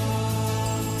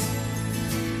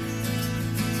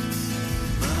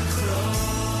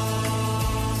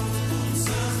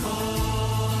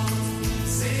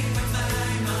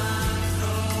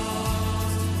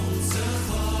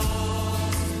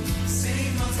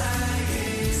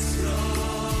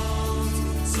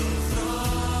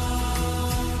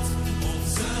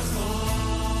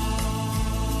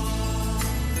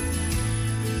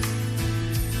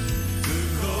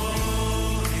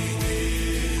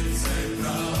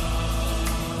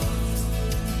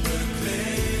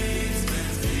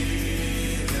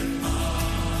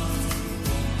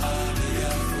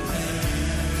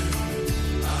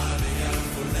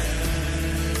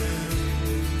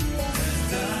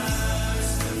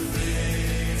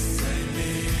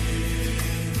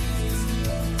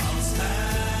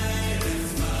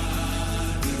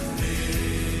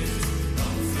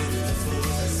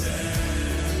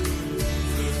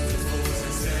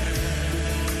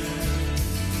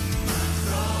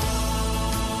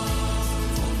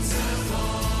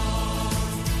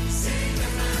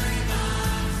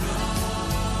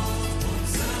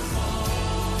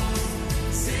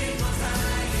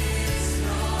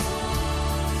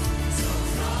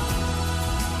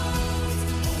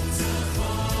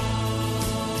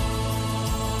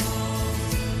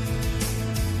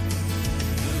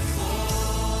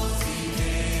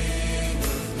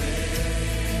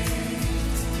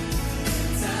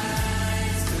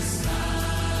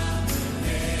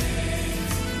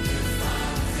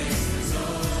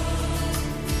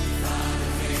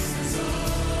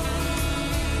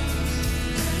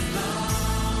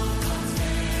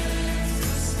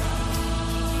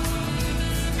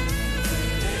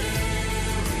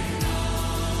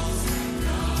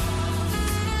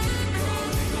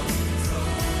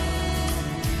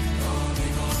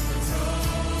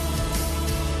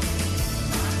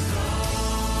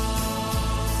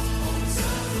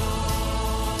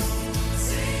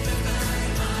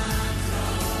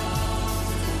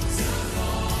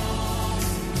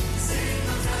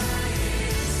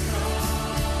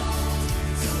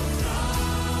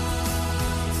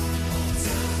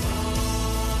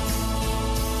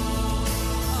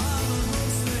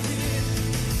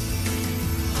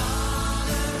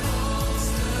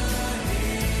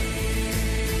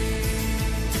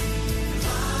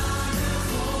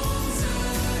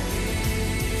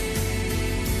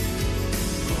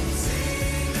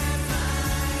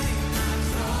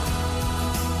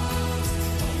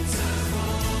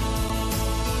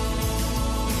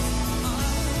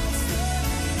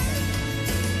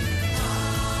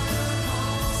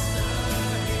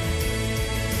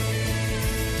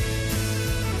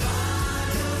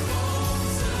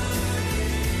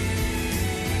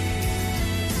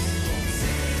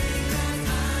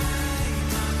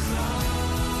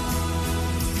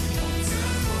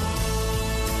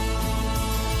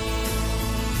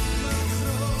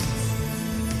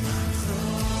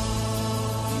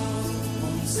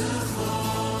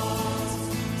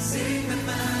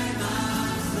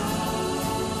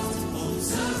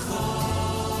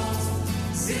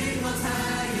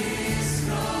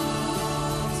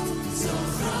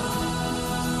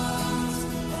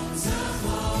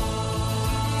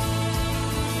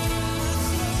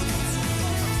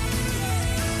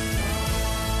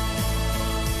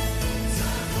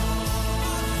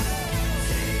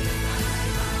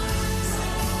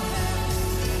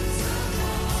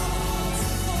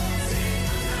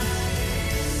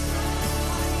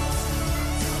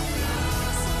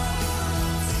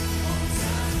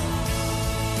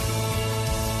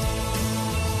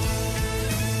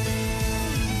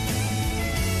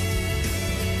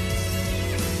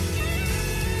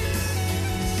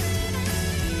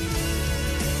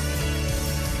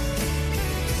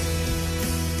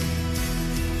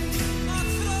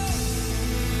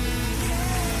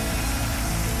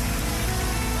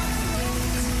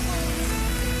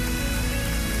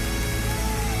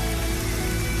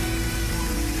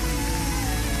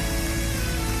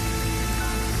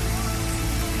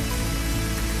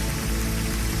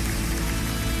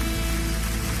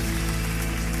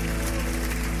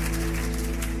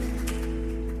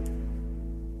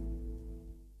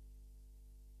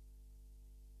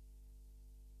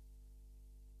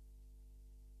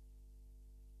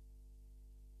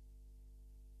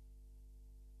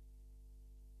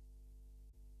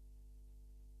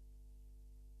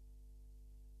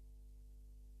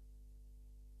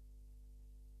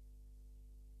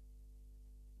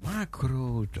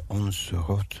 groot onze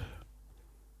God.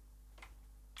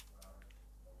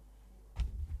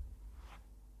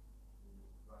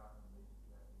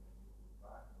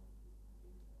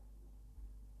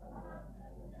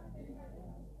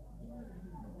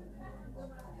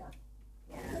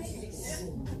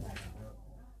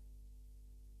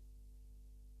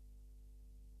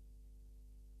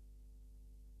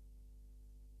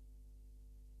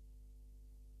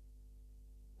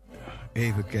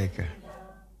 Even kijken.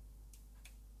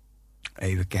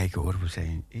 Even kijken hoor, we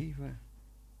zijn even...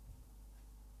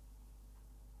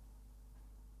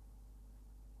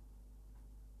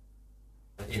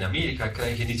 In Amerika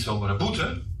krijg je niet zomaar een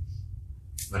boete.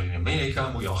 Maar in Amerika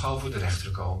moet je al gauw voor de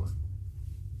rechter komen.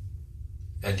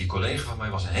 En die collega van mij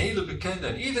was een hele bekende.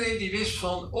 En iedereen die wist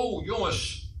van... Oh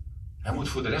jongens, hij moet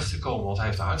voor de rechter komen, want hij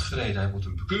heeft te hard gereden. Hij moet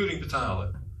een bekeuring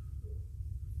betalen.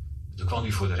 Toen kwam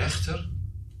hij voor de rechter...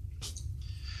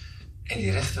 En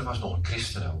die rechter was nog een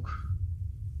christen ook.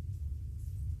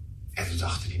 En toen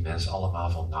dachten die mensen allemaal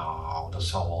van... Nou, dat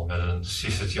zal wel met een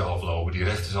sissertje aflopen. Die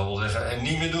rechter zal wel zeggen... En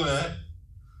niet meer doen, hè?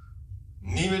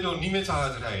 Niet meer doen, niet meer te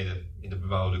hard rijden in de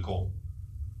bebouwde kom.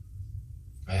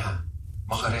 Maar ja,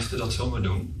 mag een rechter dat zomaar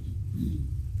doen?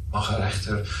 Mag een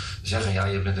rechter zeggen... Ja,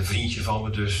 je bent een vriendje van me,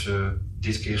 dus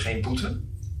dit keer geen boete?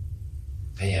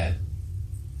 Nee, hè?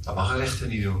 Dat mag een rechter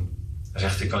niet doen. Een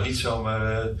rechter kan niet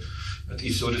zomaar... met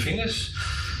iets door de vingers.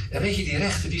 En weet je, die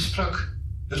rechter die sprak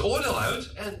het oordeel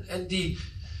uit. En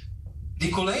die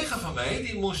collega van mij,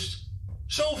 die moest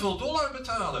zoveel $,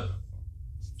 betalen.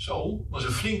 Zo, was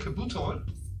een flinke boete hoor.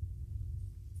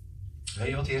 Weet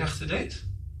je wat die rechter deed?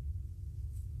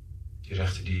 Die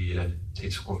rechter die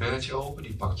deed zijn convertje open,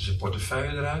 die pakte zijn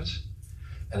portefeuille eruit.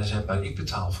 En dan zei hij, ik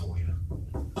betaal voor je.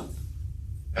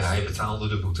 En hij betaalde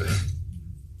de boete.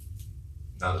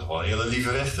 Nou, dat is wel een hele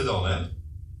lieve rechter dan, hè?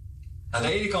 Aan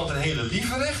de ene kant een hele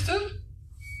lieve rechter,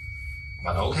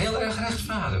 maar ook heel erg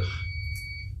rechtvaardig.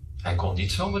 Hij kon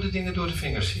niet zomaar de dingen door de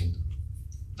vingers zien.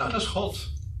 Nou, dat is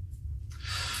God.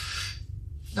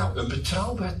 Nou, een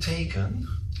betrouwbaar teken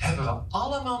hebben we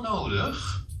allemaal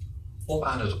nodig om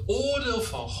aan het oordeel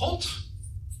van God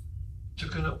te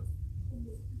kunnen,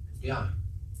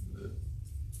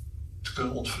 te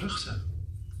kunnen ontvluchten.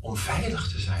 Om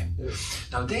veilig te zijn.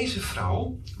 Nou, deze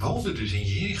vrouw woonde dus in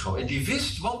Jericho en die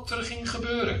wist wat er ging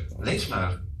gebeuren. Lees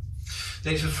maar.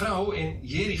 Deze vrouw in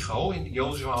Jericho, in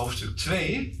Jozua hoofdstuk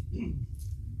 2.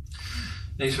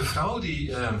 Deze vrouw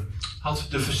die had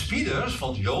de verspieders,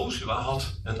 want Jozua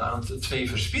had twee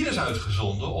verspieders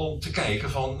uitgezonden om te kijken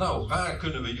van, nou, waar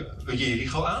kunnen we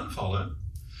Jericho aanvallen?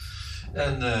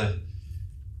 En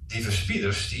die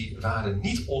verspieders die waren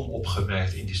niet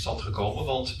onopgemerkt in die stad gekomen,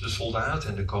 want de soldaat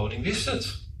en de koning wisten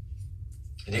het.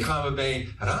 En die kwamen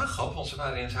bij Rahab, want ze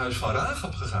waren in het huis van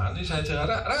Rahab gegaan. En die zei tegen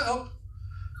Rahab,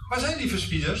 waar zijn die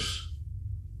verspieders?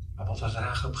 Maar wat had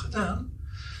Rahab gedaan?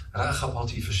 Rahab had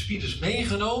die verspieders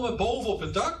meegenomen boven op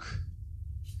het dak.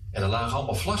 En er lagen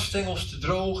allemaal vlasstengels te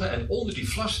drogen. En onder die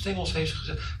vlasstengels heeft ze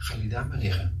gezegd, gaan jullie daar maar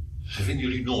liggen. Ze vinden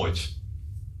jullie nooit.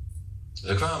 Dus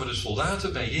dan kwamen de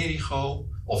soldaten bij Jericho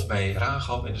of bij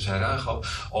Rahab en toen zei Rahab,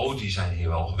 oh, die zijn hier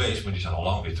wel geweest, maar die zijn al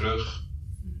lang weer terug.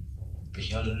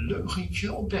 Beetje een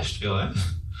leugentje op best veel, hè?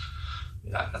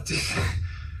 Ja, het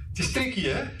is tricky,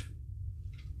 hè?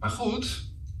 Maar goed,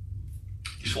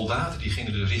 die soldaten die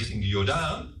gingen dus richting de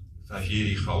Jordaan, vanuit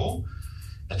Jericho,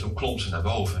 en toen klom ze naar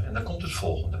boven. En dan komt het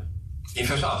volgende. In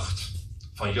vers 8,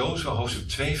 van Jozua hoofdstuk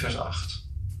 2, vers 8.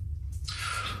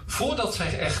 Voordat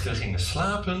zij echter gingen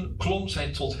slapen, klom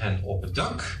zij tot hen op het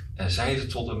dak en zeide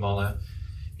tot de mannen,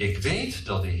 ik weet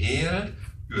dat de Heere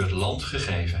u het land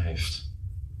gegeven heeft.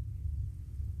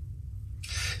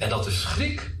 En dat de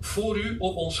schrik voor u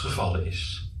op ons gevallen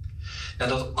is. En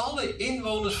dat alle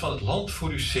inwoners van het land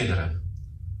voor u sidderen.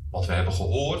 Want we hebben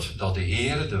gehoord dat de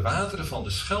Heere de wateren van de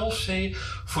Schelfzee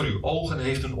voor uw ogen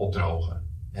heeft doen opdrogen.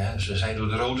 Ja, ze zijn door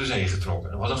de Rode Zee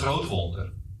getrokken. Wat een groot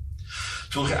wonder.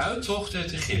 Toen gij uittocht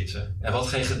uit Egypte en wat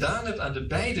gij gedaan hebt aan de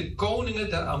beide koningen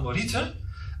der Amorieten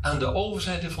aan de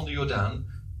overzijde van de Jordaan,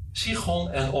 Sichon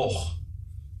en Og.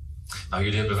 Nou,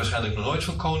 jullie hebben waarschijnlijk nog nooit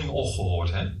van koning Og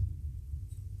gehoord, hè?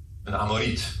 Een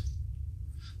Amoriet.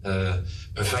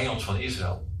 Een vijand van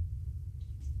Israël.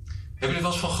 Hebben jullie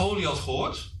wel eens van Goliath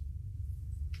gehoord?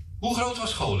 Hoe groot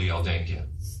was Goliath, denk je?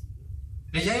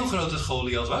 Weet jij hoe groot het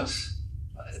Goliath was?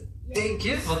 Denk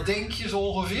je? Wat denk je zo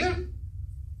ongeveer?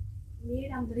 Meer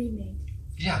dan 3 meter.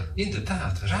 Ja,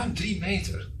 inderdaad. Ruim 3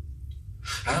 meter.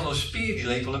 Hij had een speer, die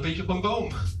leek wel een beetje op een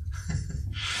boom.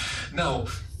 Nou,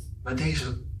 maar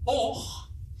deze Og,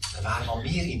 er waren al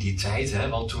meer in die tijd, hè,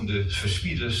 want toen de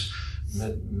verspieders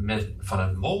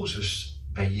vanuit Mozes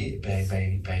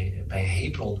bij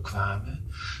Hebron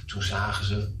kwamen, toen zagen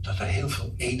ze dat er heel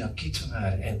veel Enakieten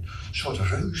waren. En een soort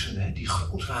reuzen, hè, die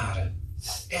groot waren.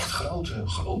 Echt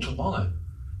grote mannen.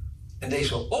 En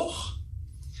deze Og,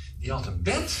 die had een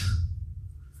bed.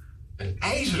 Een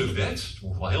ijzeren bed. Het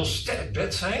moet wel een heel sterk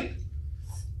bed zijn.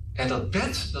 En dat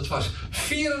bed, dat was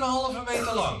 4,5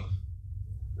 meter lang.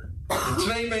 En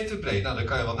 2 meter breed. Nou, dan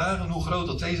kan je wel nagaan hoe groot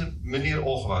dat deze meneer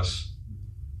Og was.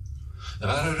 Er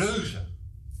waren reuzen.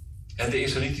 En de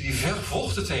Israëlieten die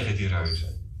vochten tegen die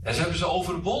reuzen. En ze hebben ze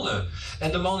overwonnen.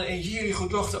 En de mannen in Jericho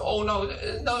dachten, oh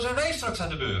nou zijn wij straks aan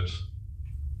de beurt.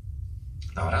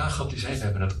 Nou, Rahab die zei, we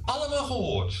hebben het allemaal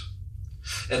gehoord.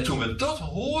 En toen we dat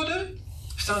hoorden,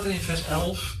 staat er in vers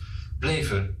 11,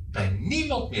 bleef er bij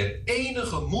niemand meer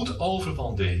enige moed over,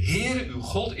 want de Heere uw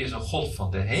God is een God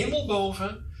van de hemel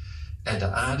boven en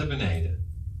de aarde beneden.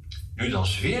 Nu dan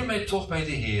zweer mij toch bij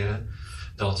de Heere,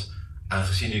 dat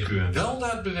aangezien ik u een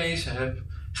weldaad bewezen heb,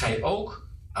 gij ook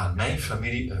aan mijn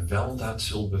familie een weldaad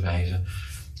zult bewijzen.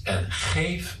 En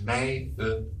geef mij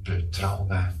een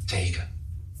betrouwbaar teken.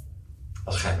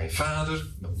 Als gij mijn vader,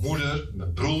 mijn moeder,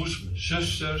 mijn broers, mijn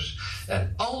zusters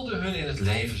en al de hun in het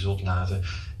leven zult laten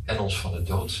en ons van de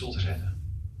dood zult redden.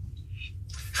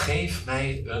 Geef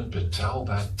mij een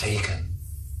betrouwbaar teken.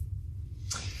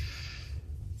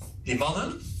 Die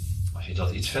mannen, als je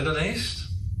dat iets verder leest,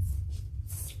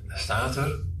 dan staat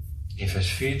er in vers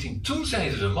 14, toen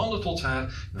zeiden de mannen tot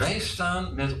haar, wij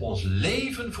staan met ons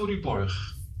leven voor uw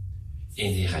borg,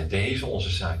 indien gij deze onze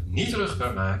zaak niet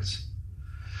rugbaar maakt.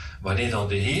 Wanneer dan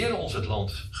de Heer ons het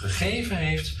land gegeven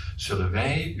heeft, zullen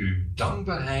wij uw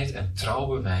dankbaarheid en trouw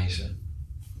bewijzen.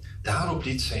 Daarop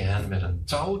liet zij hen met een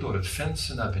touw door het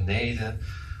venster naar beneden,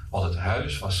 want het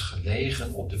huis was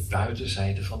gelegen op de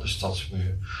buitenzijde van de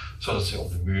stadsmuur, zodat zij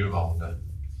op de muur woonden.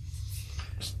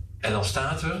 En dan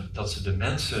staat er dat ze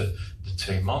de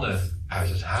 2 mannen uit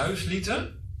het huis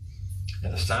lieten. En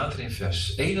dan staat er in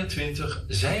vers 21,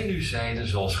 zij nu zeiden,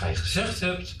 zoals gij gezegd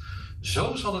hebt,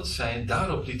 zo zal het zijn.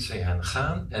 Daarop liet zij hen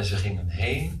gaan en ze gingen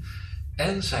heen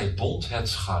en zij bond het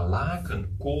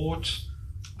scharlakenkoord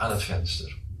aan het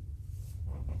venster.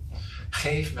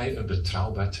 Geef mij een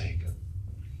betrouwbaar teken.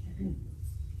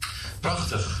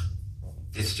 Prachtig,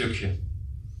 dit stukje.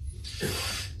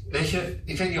 Weet je,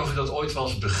 ik weet niet of je dat ooit wel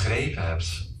eens begrepen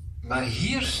hebt, maar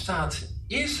hier staat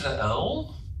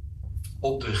Israël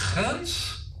op de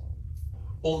grens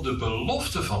om de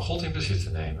belofte van God in bezit te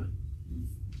nemen.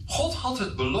 God had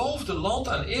het beloofde land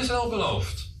aan Israël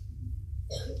beloofd.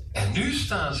 En nu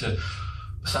staan ze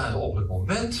op het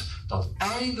moment dat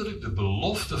eindelijk de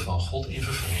belofte van God in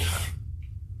vervulling gaat.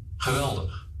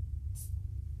 Geweldig.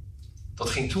 Dat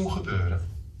ging toen gebeuren.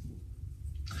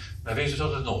 Maar weet u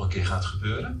dat het nog een keer gaat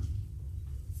gebeuren?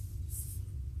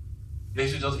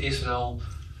 Weet u dat Israël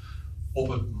op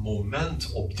het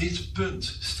moment, op dit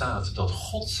punt staat dat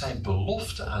God zijn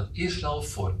belofte aan Israël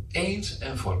voor eens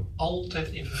en voor altijd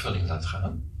in vervulling laat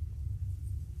gaan?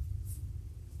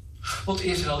 Want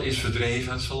Israël is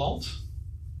verdreven uit zijn land.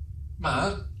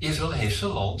 Maar Israël heeft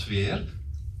zijn land weer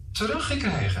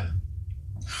teruggekregen.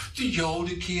 De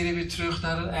Joden keren weer terug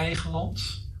naar hun eigen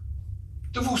land.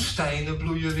 De woestijnen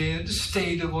bloeien weer, de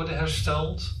steden worden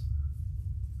hersteld.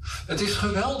 Het is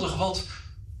geweldig, want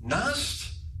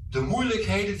naast de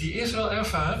moeilijkheden die Israël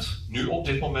ervaart, nu op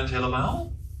dit moment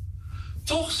helemaal,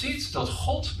 toch ziet dat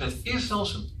God met Israël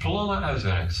zijn plannen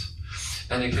uitwerkt.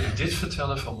 En ik wil u dit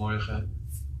vertellen vanmorgen.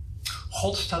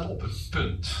 God staat op het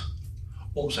punt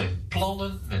om zijn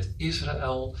plannen met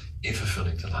Israël in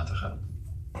vervulling te laten gaan.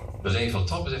 We leven wat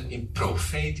dat betreft in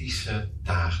profetische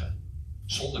dagen.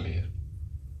 Zonder meer.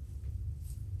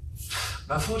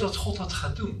 Maar voordat God dat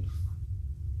gaat doen,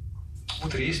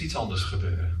 moet er eerst iets anders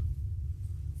gebeuren.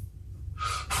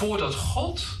 Voordat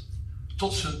God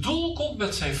tot zijn doel komt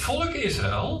met zijn volk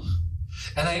Israël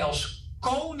en hij als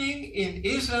koning in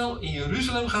Israël, in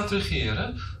Jeruzalem gaat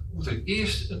regeren, moet er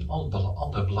eerst een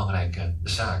andere belangrijke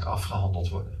zaak afgehandeld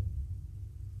worden.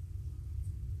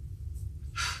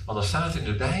 Want er staat in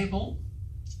de Bijbel,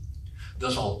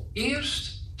 dan zal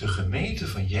eerst de gemeente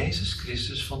van Jezus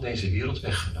Christus van deze wereld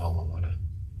weggenomen worden.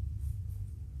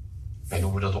 Wij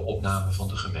noemen dat de opname van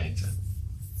de gemeente.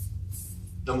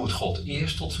 Dan moet God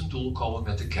eerst tot zijn doel komen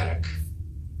met de kerk.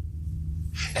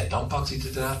 En dan pakt hij de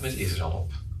draad met Israël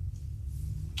op.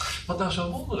 Wat nou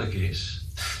zo wonderlijk is,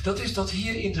 dat is dat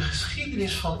hier in de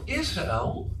geschiedenis van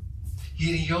Israël,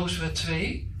 hier in Jozua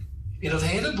 2, in dat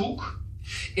hele boek,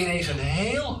 ineens een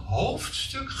heel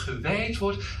hoofdstuk gewijd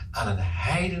wordt aan een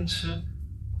heidense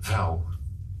vrouw.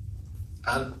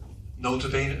 Aan nota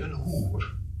bene een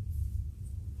hoer.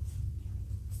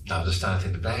 Nou, er staat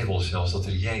in de Bijbel zelfs dat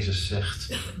er Jezus zegt: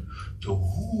 de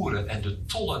hoeren en de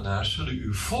tollenaars zullen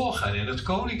u voorgaan in het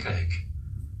koninkrijk.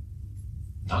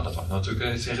 Nou, dat was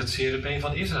natuurlijk het zeerenbeen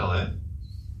van Israël, hè?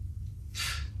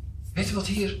 Weet je wat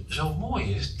hier zo mooi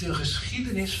is? De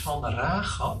geschiedenis van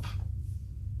Rahab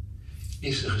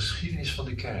is de geschiedenis van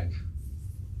de kerk.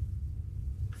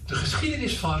 De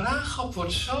geschiedenis van Rahab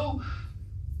wordt zo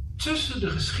tussen de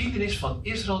geschiedenis van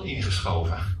Israël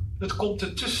ingeschoven. Het komt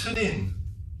er tussenin.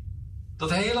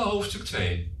 Dat hele hoofdstuk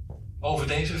 2 over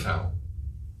deze vrouw.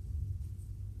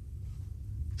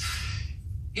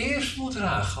 Eerst moet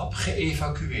Rahab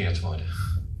geëvacueerd worden.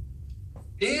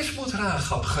 Eerst moet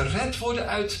Rahab gered worden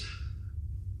uit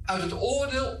het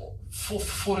oordeel,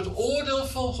 voor het oordeel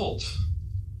van God.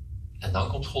 En dan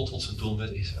komt God tot zijn doel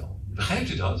met Israël. Begrijpt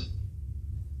u dat?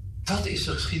 Dat is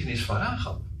de geschiedenis van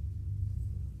Rahab.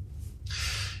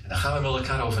 En daar gaan we met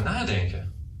elkaar over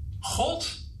nadenken.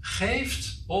 God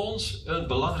geeft ons een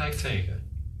belangrijk teken.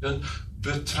 Een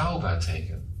betrouwbaar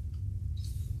teken.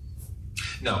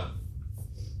 Nou,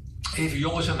 even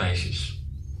jongens en meisjes.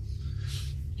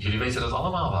 Jullie weten dat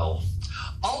allemaal wel.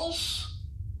 Als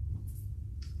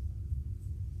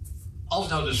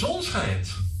nou de zon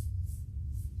schijnt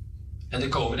en er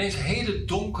komen ineens hele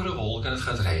donkere wolken en het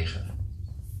gaat regenen,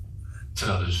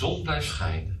 terwijl de zon blijft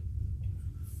schijnen,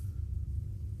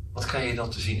 wat krijg je dan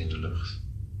te zien in de lucht?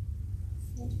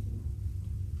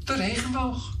 De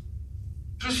regenboog.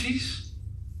 Precies.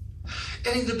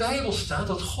 En in de Bijbel staat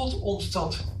dat God ons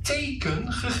dat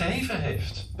teken gegeven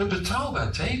heeft. Een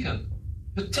betrouwbaar teken.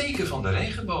 Het teken van de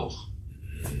regenboog.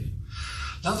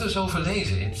 Laten we eens over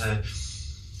lezen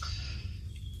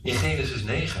in Genesis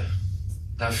 9.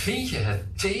 Daar vind je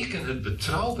het teken, het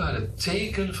betrouwbare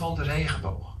teken van de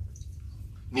regenboog.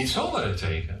 Niet zomaar een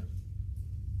teken.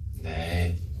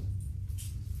 Nee.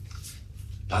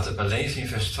 Laat het maar lezen in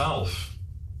vers 12.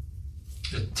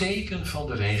 Het teken van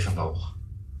de regenboog.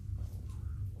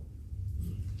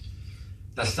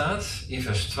 Daar staat in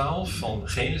vers 12 van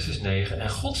Genesis 9. En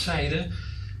God zeide: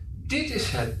 dit is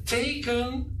het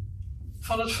teken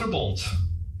van het verbond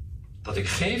dat ik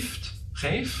geef.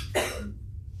 En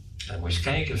dan moet je eens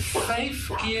kijken, 5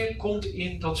 keer komt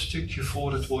in dat stukje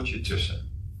voor het woordje tussen.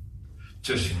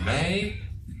 Tussen mij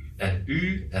en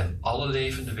u en alle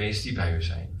levende wezens die bij u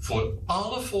zijn. Voor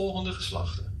alle volgende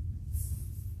geslachten.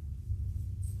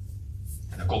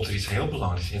 En dan komt er iets heel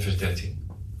belangrijks in vers 13.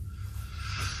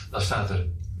 Dan staat er: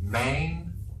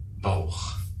 mijn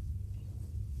boog.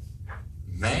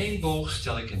 Mijn boog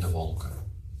stel ik in de wolken.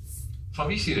 Van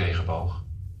wie is die regenboog?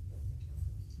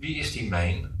 Wie is die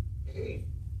mijn?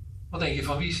 Wat denk je,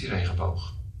 van wie is die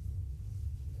regenboog?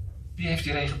 Wie heeft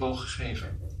die regenboog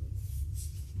gegeven?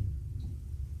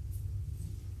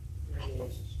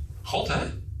 God,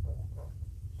 hè?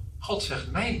 God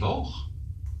zegt: mijn boog.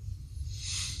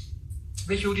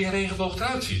 Weet je hoe die regenboog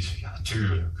eruit ziet? Ja,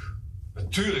 natuurlijk.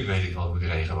 Natuurlijk weet ik wel hoe die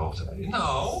regenboog eruit ziet.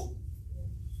 Nou,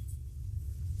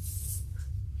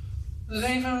 dat is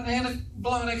even een hele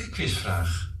belangrijke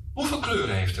quizvraag. Hoeveel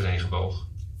kleuren heeft de regenboog?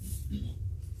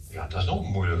 Ja, dat is nog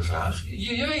een moeilijke vraag.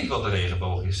 Je weet wat de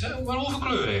regenboog is, hè? Maar hoeveel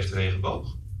kleuren heeft de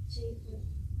regenboog? 7.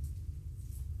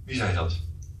 Wie zei dat?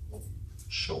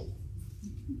 Zo.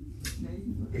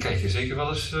 Dan kijk je zeker wel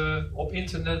eens op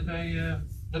internet bij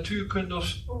natuurkunde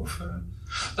of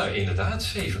nou, inderdaad,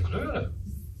 7 kleuren.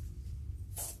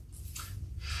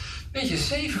 Weet je,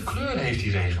 7 kleuren heeft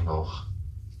die regenboog.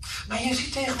 Maar je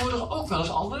ziet tegenwoordig ook wel eens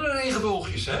andere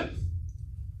regenboogjes, hè?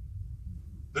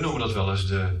 We noemen dat wel eens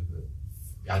de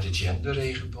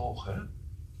genderregenboog, hè?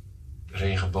 De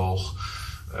regenboog,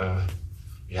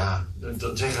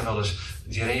 dat zeggen wel eens,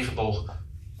 die regenboog,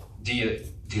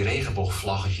 die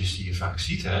regenboogvlaggetjes die je vaak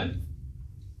ziet, hè?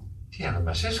 Die hebben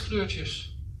maar 6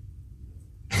 kleurtjes.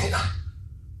 Ja,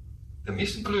 er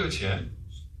mist een kleurtje, hè?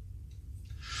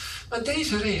 Maar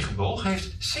deze regenboog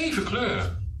heeft 7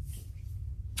 kleuren.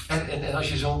 En als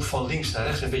je zo van links naar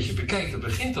rechts een beetje bekijkt, dan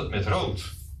begint dat met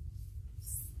rood.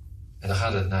 En dan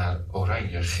gaat het naar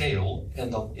oranje, geel. En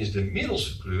dan is de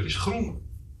middelste kleur is groen.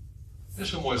 Dat is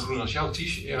zo mooi groen als jouw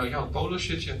t-shirt, jouw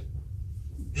polo-shirtje.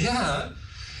 Ja,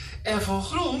 en van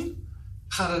groen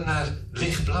gaat het naar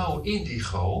lichtblauw,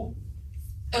 indigo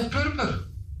en purper.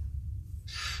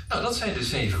 Nou, dat zijn de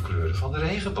 7 kleuren van de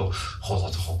regenboog. God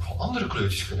had toch ook wel andere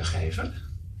kleurtjes kunnen geven?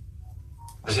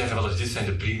 We zeggen wel eens, dit zijn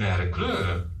de primaire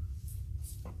kleuren.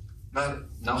 Maar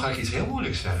nou ga ik iets heel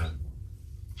moeilijks zeggen.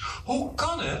 Hoe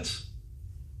kan het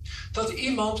dat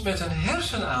iemand met een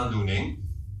hersenaandoening,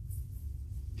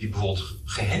 die bijvoorbeeld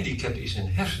gehandicapt is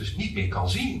en hersens, niet meer kan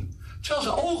zien, terwijl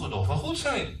zijn ogen nog wel goed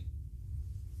zijn?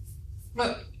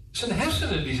 Maar zijn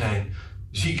hersenen die zijn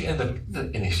ziek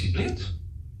en is hij blind.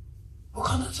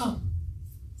 kan het dan?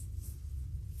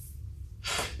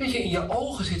 Weet je, in je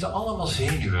ogen zitten allemaal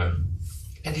zenuwen.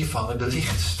 En die vangen de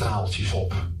lichtstraaltjes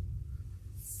op.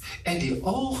 En die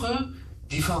ogen,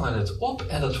 die vangen het op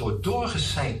en dat wordt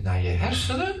doorgeseind naar je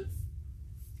hersenen.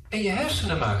 En je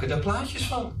hersenen maken daar plaatjes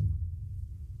van.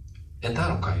 En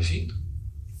daarom kan je zien.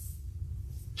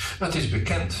 Maar het is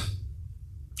bekend,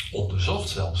 onderzocht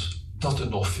zelfs, dat er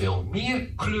nog veel meer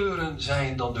kleuren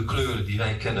zijn dan de kleuren die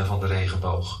wij kennen van de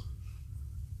regenboog.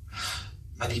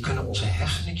 Maar die kunnen onze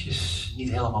hersentjes niet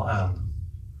helemaal aan.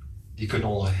 Die kunnen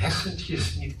onze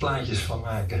hersentjes niet plaatjes van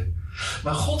maken.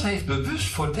 Maar God heeft bewust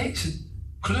voor deze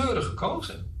kleuren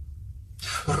gekozen.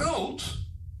 Rood,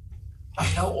 als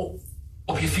je nou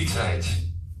op je fiets rijdt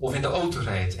of in de auto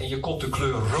rijdt en je komt de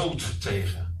kleur rood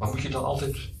tegen, maar moet je dan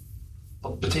altijd,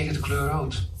 wat betekent de kleur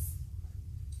rood?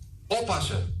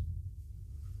 Oppassen,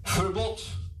 verbod,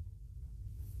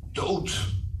 dood.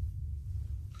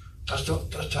 Dat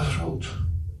is rood.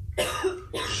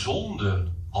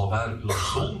 Zonde, al waren uw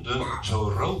zonden zo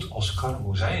rood als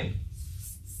karmozijn.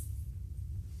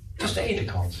 Dat is de ene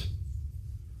kant.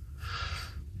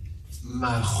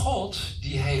 Maar God,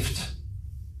 die heeft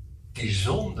die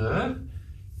zonde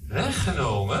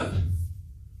weggenomen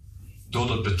door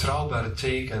dat betrouwbare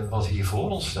teken wat hier voor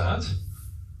ons staat.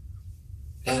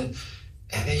 En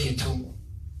weet je, toen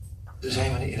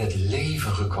zijn we in het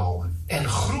leven gekomen. En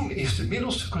groen is de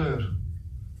middelste kleur.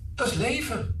 Dat is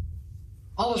leven.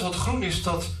 Alles wat groen is,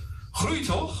 dat groeit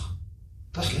toch?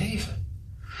 Dat is leven.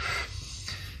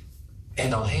 En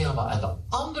dan helemaal aan de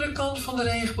andere kant van de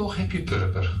regenboog heb je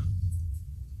purper.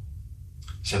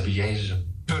 Ze hebben Jezus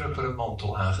een purperen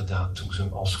mantel aangedaan toen ze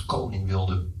hem als koning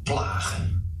wilden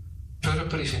plagen.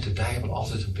 Purper is in de Bijbel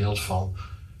altijd een beeld van: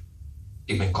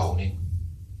 ik ben koning,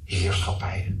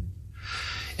 heerschappij.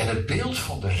 En het beeld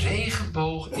van de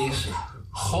regenboog is: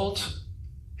 God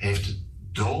heeft de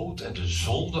dood en de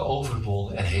zonde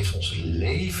overwonnen en heeft ons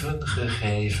leven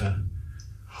gegeven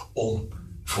om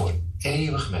voor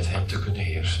eeuwig met hem te kunnen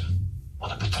heersen.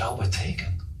 Wat een betrouwbaar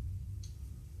teken.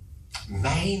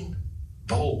 Mijn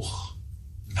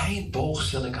boog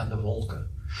stel ik aan de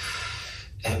wolken.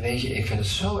 En weet je, ik vind het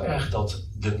zo erg dat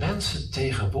de mensen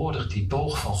tegenwoordig die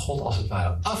boog van God als het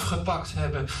ware afgepakt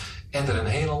hebben en er een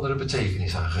heel andere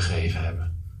betekenis aan gegeven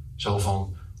hebben. Zo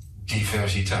van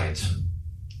diversiteit.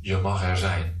 Je mag er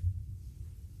zijn.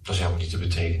 Dat is helemaal niet de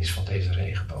betekenis van deze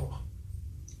regenboog.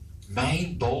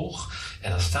 Mijn boog,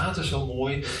 en dan staat er zo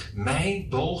mooi: mijn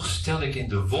boog stel ik in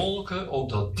de wolken,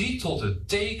 opdat die tot het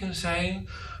teken zijn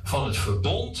van het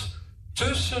verbond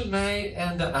tussen mij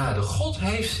en de aarde. God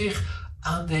heeft zich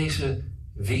aan deze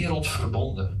wereld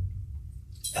verbonden.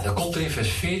 En dan komt er in vers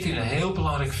 14 een heel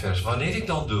belangrijk vers. Wanneer ik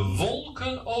dan de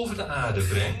wolken over de aarde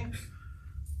breng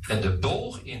en de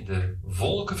boog in de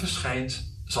wolken verschijnt,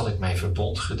 zal ik mijn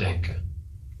verbond gedenken.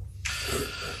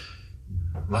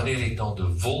 Wanneer ik dan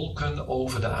de wolken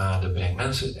over de aarde breng.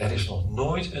 Mensen, er is nog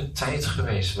nooit een tijd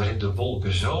geweest waarin de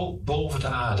wolken zo boven de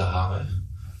aarde hangen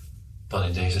dan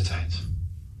in deze tijd.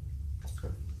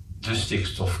 De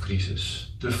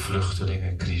stikstofcrisis, de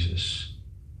vluchtelingencrisis.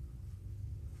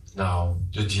 Nou,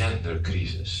 de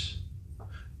gendercrisis,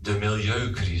 de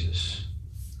milieucrisis.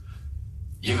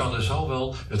 Je kan er zo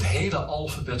wel het hele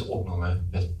alfabet opnoemen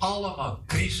met allemaal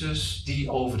crises die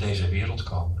over deze wereld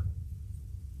komen.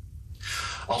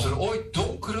 Als er ooit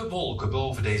donkere wolken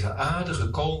boven deze aarde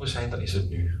gekomen zijn, dan is het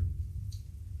nu.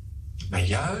 Maar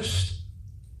juist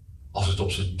als het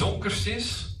op zijn donkerst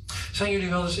is, zijn jullie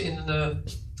wel eens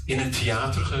in een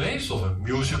theater geweest, of een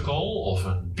musical, of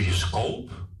een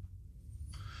bioscoop?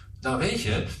 Nou weet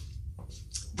je,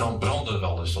 dan branden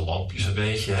wel eens de lampjes een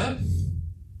beetje, hè?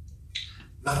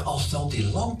 Maar als dan die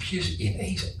lampjes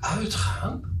ineens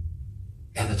uitgaan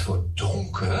en het wordt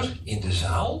donker in de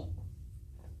zaal,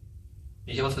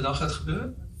 weet je wat er dan gaat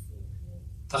gebeuren?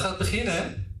 Dan gaat het beginnen,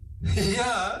 hè?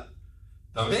 Ja,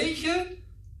 dan weet je,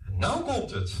 nou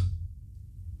komt het.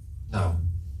 Nou,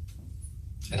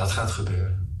 en dat gaat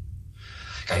gebeuren.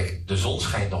 Kijk, de zon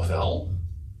schijnt nog wel,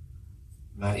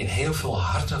 maar in heel veel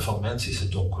harten van mensen is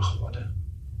het donker geworden.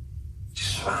 Het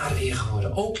is zwaar weer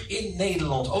geworden, ook in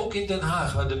Nederland, ook in Den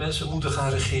Haag, waar de mensen moeten gaan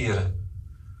regeren.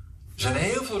 Er zijn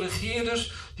heel veel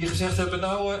regeerders die gezegd hebben,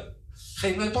 nou,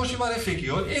 geef mijn postje maar een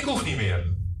fikkie hoor, ik hoef niet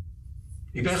meer.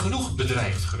 Ik ben genoeg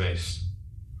bedreigd geweest.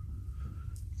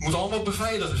 Ik moet allemaal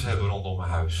beveiligers hebben rondom mijn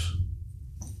huis.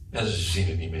 En ze zien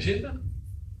het niet meer zitten.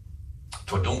 Het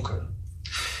wordt donker.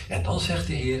 En dan zegt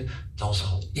de Heer, dan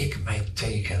zal ik mijn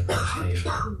teken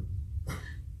geven.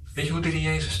 Weet je hoe de Heer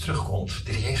Jezus terugkomt?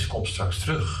 De Heer Jezus komt straks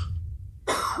terug.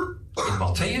 In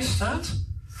Mattheüs staat,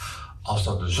 als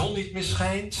dan de zon niet meer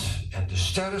schijnt en de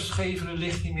sterren geven hun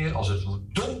licht niet meer, als het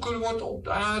donker wordt op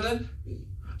de aarde,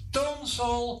 dan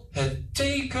zal het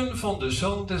teken van de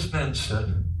Zoon des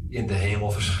Mensen in de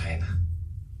hemel verschijnen.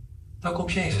 Dan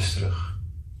komt Jezus terug.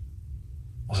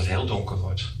 Als het heel donker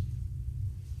wordt.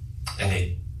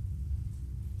 En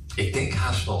ik denk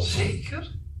haast wel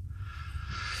zeker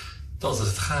dat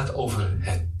het gaat over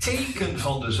het teken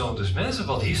van de Zoon des Mensen,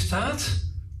 wat hier staat.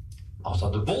 Als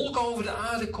dan de wolk over de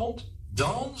aarde komt,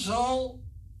 dan zal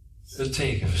het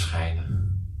teken verschijnen.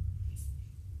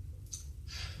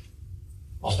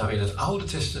 Als nou in het Oude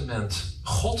Testament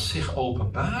God zich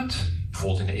openbaart,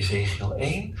 bijvoorbeeld in Ezekiel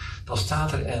 1, dan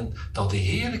staat er dat de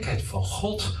heerlijkheid van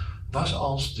God was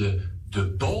als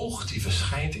de boog die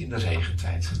verschijnt in de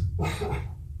regentijd.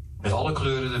 Met alle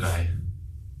kleuren erbij.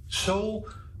 Zo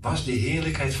was de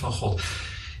heerlijkheid van God.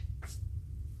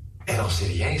 En als de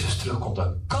Heer Jezus terugkomt,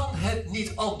 dan kan het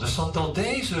niet anders dan dat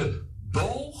deze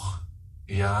boog,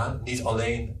 ja, niet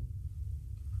alleen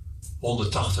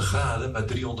 180 graden, maar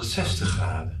 360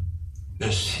 graden.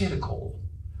 Een cirkel.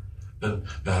 Een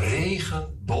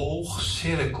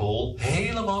regenboogcirkel,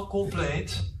 helemaal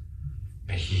compleet.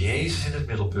 Met Jezus in het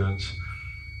middelpunt.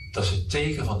 Dat is het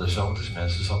teken van de Zoon des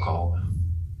Mensen zal komen.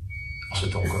 Als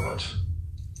het donker wordt.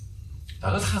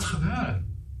 Nou, dat gaat gebeuren.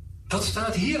 Dat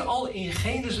staat hier al in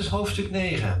Genesis hoofdstuk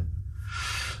 9.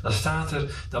 Dan staat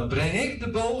er, dan breng ik de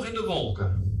boog in de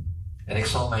wolken. En ik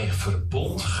zal mijn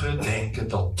verbond gedenken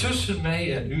dat tussen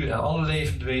mij en u en alle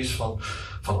levende wezens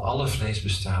van alle vlees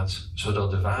bestaat.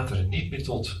 Zodat de wateren niet meer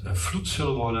tot een vloed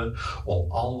zullen worden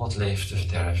om al wat leeft te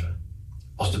verderven.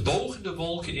 Als de boog in de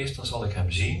wolken is, dan zal ik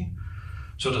hem zien.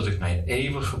 Zodat ik mijn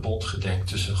eeuwig verbond gedenk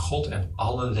tussen God en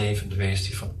alle levende wezens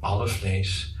die van alle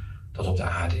vlees dat op de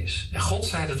aarde is. En God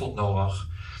zeide tot Noach,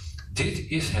 dit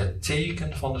is het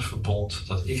teken van het verbond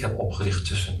dat ik heb opgericht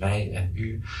tussen mij en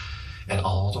u en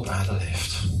al wat op aarde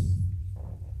leeft.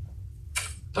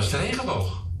 Dat is de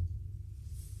regenboog.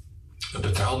 Een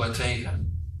betrouwbaar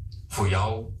teken. Voor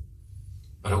jou,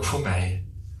 maar ook voor mij.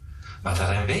 Maar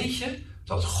daarin weet je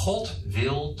dat God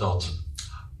wil dat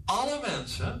alle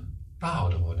mensen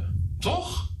behouden worden.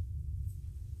 Toch?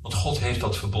 Want God heeft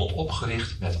dat verbond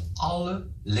opgericht met alle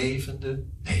levende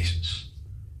wezens.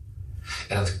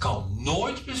 En het kan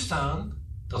nooit bestaan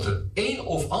dat er een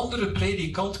of andere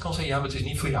predikant kan zeggen, ja, maar het is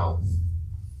niet voor jou.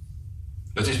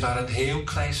 Het is maar een heel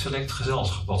klein select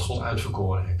gezelschap wat God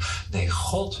uitverkoren heeft. Nee,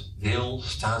 God wil,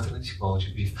 staat er in de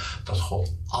Timotheusbrief, dat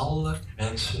God alle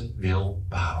mensen wil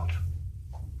behouden.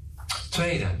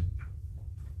 Tweede,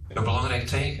 een belangrijk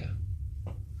teken.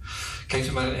 Kijk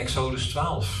u maar in Exodus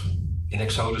 12. In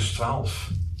Exodus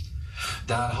 12.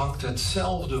 Daar hangt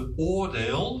hetzelfde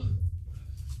oordeel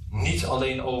niet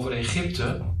alleen over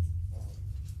Egypte,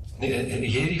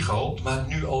 Jericho, maar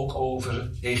nu ook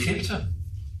over Egypte.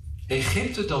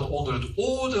 Egypte dat onder het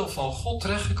oordeel van God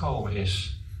terechtgekomen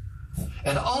is.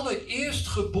 En alle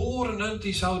eerstgeborenen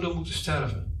die zouden moeten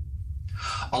sterven.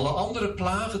 Alle andere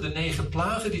plagen, de 9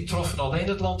 plagen, die troffen alleen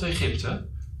het land Egypte.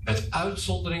 Met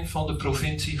uitzondering van de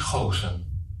provincie Gozen.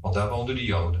 Want daar woonden de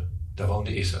Joden. Daar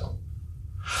woonde Israël.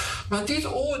 Maar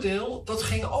dit oordeel, dat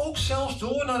ging ook zelfs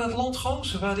door naar het land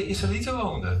Gozen, waar de Israëlieten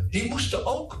woonden. Die moesten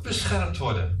ook beschermd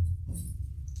worden.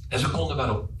 En ze konden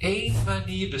maar op één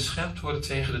manier beschermd worden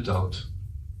tegen de dood.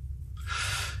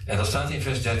 En dat staat in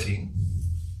vers 13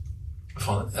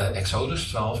 van Exodus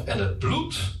 12. En het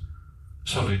bloed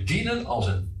zal u dienen als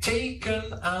een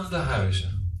teken aan de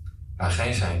huizen waar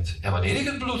gij zijt. En wanneer ik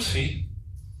het bloed zie,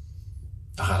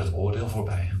 dan gaat het oordeel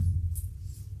voorbij.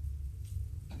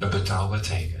 Een betrouwbaar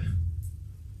teken.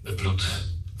 Het bloed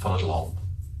van het lam.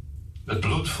 Het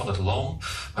bloed van het lam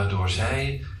waardoor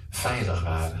zij veilig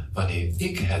waren. Wanneer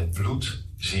ik het bloed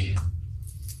zie.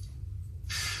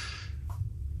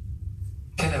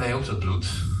 Kennen wij ook dat bloed?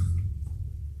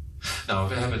 Nou,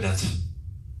 we hebben net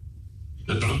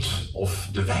het bloed of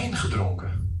de wijn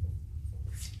gedronken.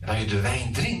 En als je de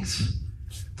wijn drinkt,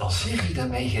 dan zeg je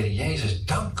daarmee, Heer Jezus,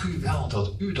 dank u wel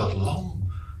dat u dat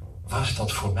lam was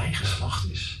dat voor mij geslacht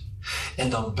is. En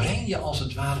dan breng je als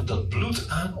het ware dat bloed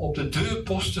aan op de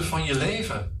deurposten van je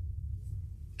leven.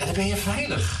 En dan ben je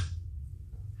veilig.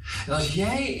 En als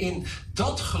jij in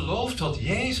dat gelooft wat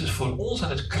Jezus voor ons aan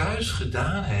het kruis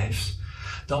gedaan heeft,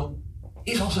 dan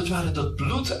is als het ware dat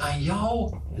bloed aan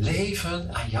jouw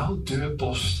leven, aan jouw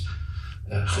deurpost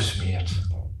gesmeerd.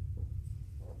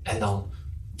 En dan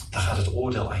gaat het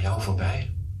oordeel aan jou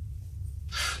voorbij.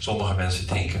 Sommige mensen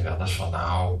denken wel eens van,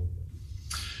 nou,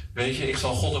 weet je, ik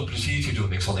zal God een pleziertje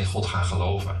doen. Ik zal in God gaan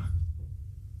geloven.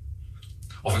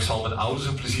 Of ik zal mijn ouders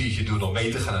een pleziertje doen om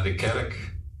mee te gaan naar de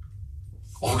kerk.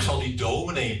 Of ik zal die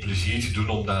dominee een pleziertje doen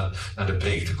om naar de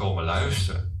preek te komen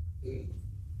luisteren.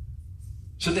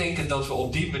 Ze denken dat we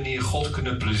op die manier God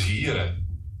kunnen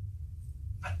plezieren.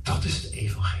 Maar dat is het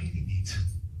evangelie niet.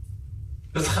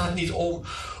 Het gaat niet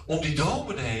om die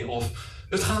dominee of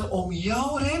het gaat om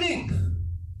jouw redding.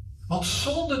 Want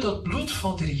zonder dat bloed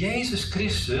van de Jezus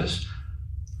Christus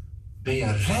ben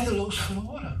je reddeloos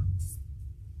verloren.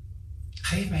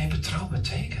 Geef mij een betrouwbaar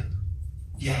teken.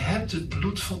 Je hebt het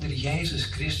bloed van de Jezus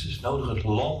Christus nodig, het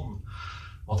lam,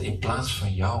 wat in plaats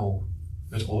van jou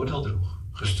het oordeel droeg,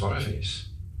 gestorven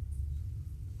is.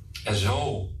 En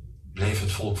zo bleef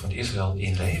het volk van Israël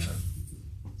in leven.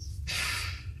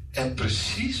 En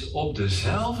precies op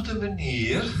dezelfde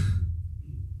manier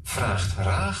vraagt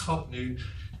Rahab nu,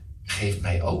 geef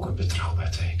mij ook een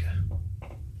betrouwbaar teken.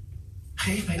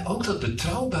 Geef mij ook dat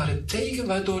betrouwbare teken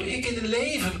waardoor ik in het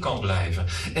leven kan blijven.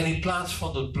 En in plaats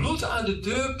van het bloed aan de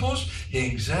deurpost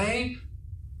hing zij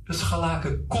het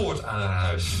gelaken koord aan haar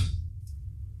huis.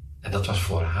 En dat was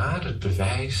voor haar het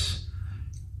bewijs,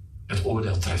 het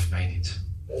oordeel treft mij niet.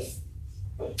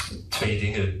 2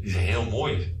 dingen die heel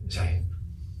mooi zijn.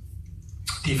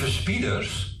 Die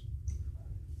verspieders,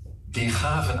 die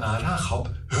gaven aan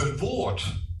Rahab hun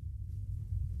woord.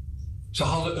 Ze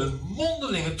hadden een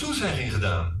mondelinge toezegging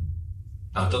gedaan.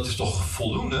 Nou, dat is toch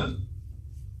voldoende?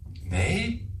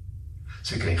 Nee,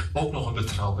 ze kreeg ook nog een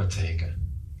betrouwbaar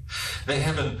teken. Wij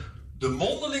hebben de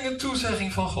mondelinge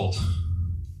toezegging van God.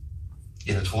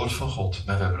 In het woord van God.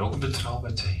 Maar we hebben ook een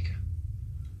betrouwbaar teken.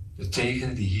 De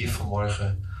tekenen die hier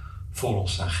vanmorgen voor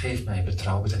ons staan. Geef mij een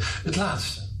betrouwbaar teken. Het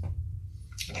laatste.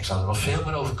 En ik zou er nog veel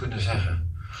meer over kunnen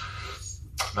zeggen.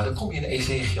 Maar dan kom je in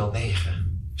Ezechiel 9.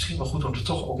 Misschien wel goed om het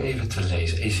toch ook even te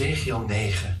lezen. Ezechiel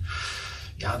 9.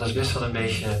 Ja, dat is best wel een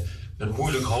beetje een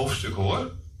moeilijk hoofdstuk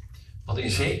hoor. Want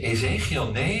in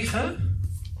Ezechiel 9,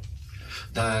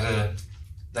 daar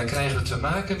krijgen we te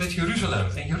maken met Jeruzalem.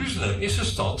 En Jeruzalem is de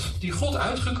stad die God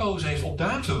uitgekozen heeft om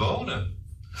daar te wonen.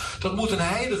 Dat moet een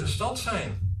heilige stad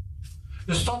zijn.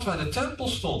 Een stad waar de tempel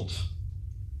stond.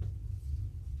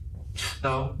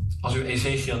 Nou, als u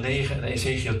Ezechiel 9 en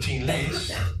Ezechiel 10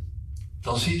 leest,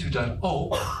 dan ziet u daar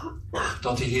ook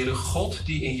dat de Heere God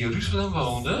die in Jeruzalem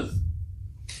woonde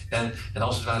en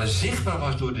als het ware zichtbaar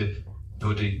was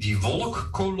door die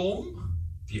wolkkolom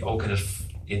die ook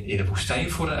in de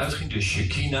woestijn vooruit ging, de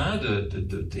Shekinah,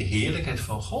 de heerlijkheid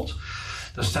van God.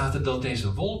 Dan staat er dat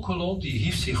deze wolkkolom die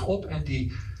hief zich op en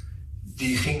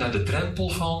die ging naar de drempel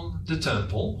van de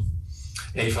tempel.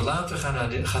 Even later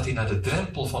gaat hij naar de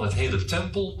drempel van het hele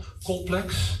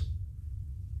tempelcomplex.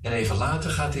 En even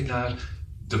later gaat hij naar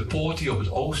de poort die op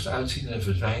het oosten uitziet en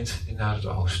verdwijnt naar het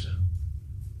oosten.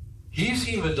 Hier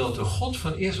zien we dat de God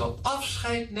van Israël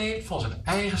afscheid neemt van zijn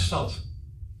eigen stad.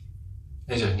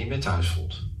 En zich niet meer thuis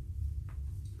voelt.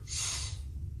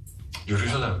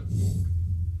 Jeruzalem.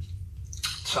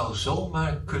 Het zou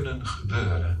zomaar kunnen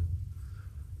gebeuren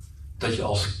dat je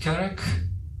als kerk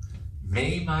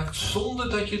meemaakt zonder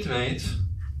dat je het weet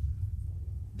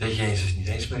dat Jezus niet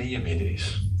eens meer in je midden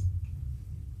is.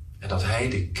 En dat hij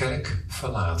de kerk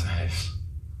verlaten heeft.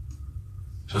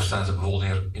 Zo staat er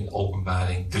bijvoorbeeld in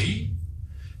Openbaring 3,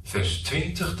 vers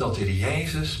 20, dat de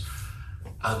Jezus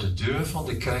aan de deur van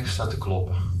de kerk staat te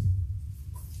kloppen.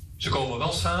 Ze komen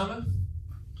wel samen,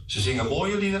 ze zingen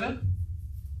mooie liederen,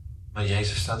 maar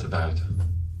Jezus staat er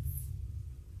buiten.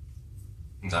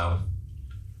 Nou,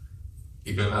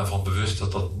 ik ben me ervan bewust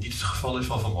dat dat niet het geval is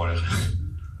van vanmorgen.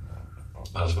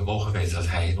 Maar dat we mogen weten dat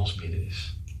hij in ons midden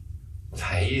is. Dat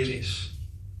hij hier is.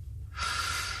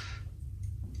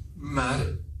 Maar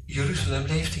Jeruzalem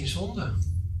leeft in zonde.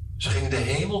 Ze gingen de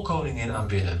hemelkoningin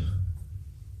aanbidden.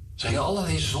 Ze gingen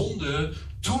allerlei zonden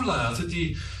toelaten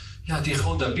die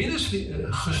gewoon daar binnen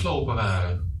geslopen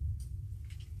waren.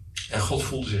 En God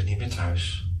voelde zich niet meer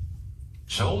thuis.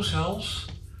 Zo zelfs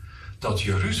dat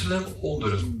Jeruzalem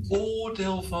onder het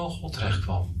oordeel van God terecht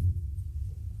kwam.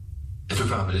 En toen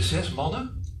kwamen er 6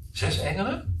 mannen, 6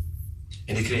 engelen.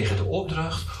 En die kregen de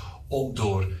opdracht om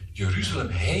door Jeruzalem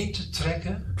heen te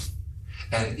trekken.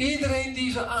 En iedereen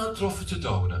die ze aantroffen te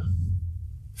doden.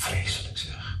 Vreselijk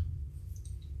zeg.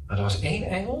 Maar er was 1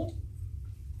 engel.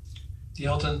 Die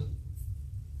had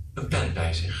een pen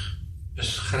bij zich. Een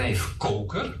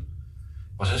schrijfkoker.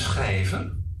 Was een schrijver.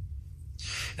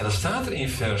 En dan staat er in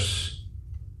vers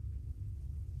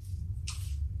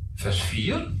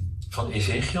 4 van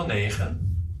Ezechiel 9.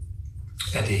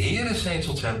 En de Heere zei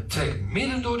tot hem, trek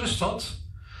midden door de stad,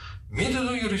 midden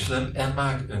door Jeruzalem en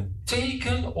maak een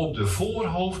teken op de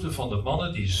voorhoofden van de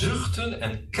mannen die zuchten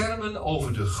en kermen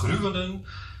over de gruwelen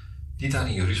die daar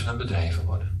in Jeruzalem bedreven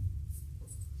worden.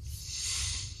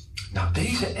 Nou,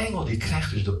 deze engel die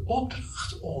krijgt dus de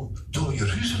opdracht om door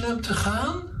Jeruzalem te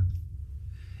gaan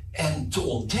en te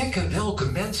ontdekken welke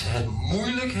mensen het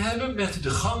moeilijk hebben met de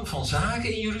gang van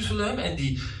zaken in Jeruzalem en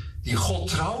die God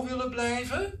trouw willen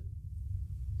blijven.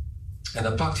 En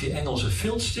dan pakt die engel zijn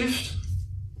viltstift.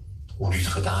 Hoe hij het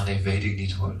gedaan heeft, weet ik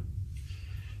niet hoor.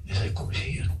 En zei, kom eens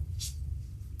hier.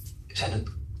 Zet een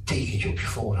tekentje op je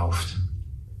voorhoofd.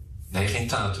 Nee, geen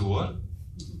tattoo hoor.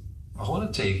 Maar gewoon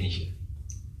een tekentje.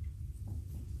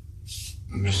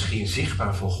 Misschien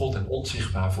zichtbaar voor God en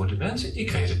onzichtbaar voor de mensen.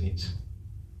 Ik weet het niet.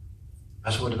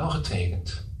 Maar ze worden wel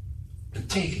getekend. Een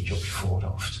tekentje op je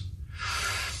voorhoofd.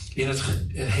 In het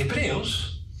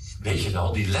Hebreeuws, weet je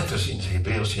wel, die letters in het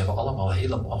Hebreeuws, die hebben allemaal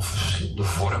helemaal verschillende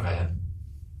vormen. Hè?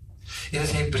 In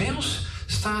het Hebreeuws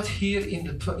staat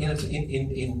hier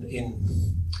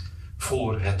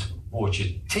voor het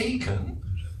woordje teken,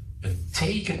 een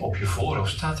teken op je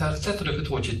voorhoofd, staat daar letterlijk het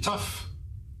woordje taf.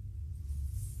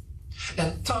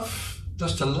 En taf, dat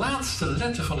is de laatste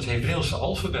letter van het Hebreeuwse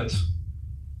alfabet.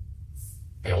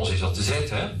 Bij ons is dat de Z,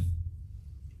 hè?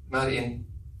 Maar in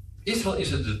Israël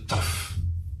is het de taf.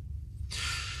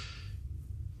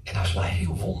 En dat is wel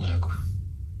heel wonderlijk.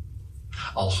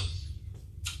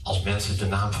 Als mensen de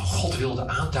naam van God wilden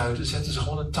aanduiden, zetten ze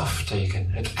gewoon een tafteken.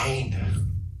 Het einde.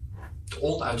 De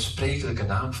onuitsprekelijke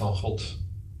naam van God.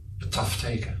 Het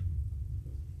tafteken.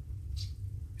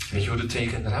 Weet je hoe het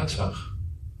teken eruit zag?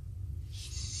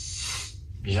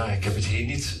 Ja, ik heb het hier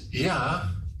niet.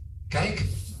 Ja, kijk.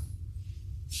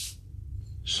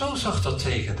 Zo zag dat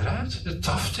teken eruit. Het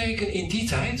tafteken in die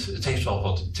tijd. Het heeft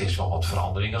wel wat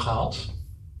veranderingen gehad.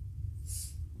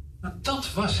 Maar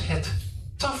dat was het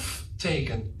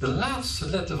tafteken. De laatste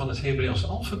letter van het Hebreeuwse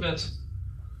alfabet.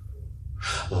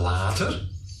 Later,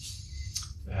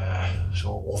 zo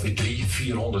ongeveer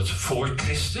 300-400 voor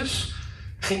Christus,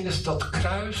 ging dus dat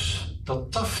kruis,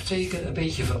 dat tafteken een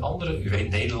beetje veranderen. U weet,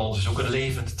 Nederlands is ook een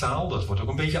levende taal. Dat wordt ook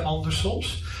een beetje anders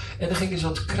soms. En dan ging dus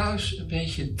dat kruis een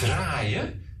beetje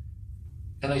draaien.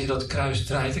 En als je dat kruis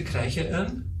draait, dan krijg je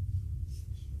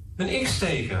een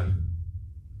X-teken.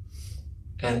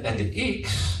 En de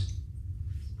X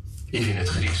is in het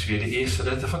Grieks weer de eerste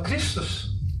letter van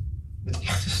Christus. Het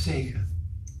echte teken.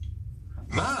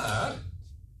 Maar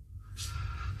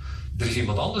er is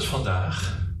iemand anders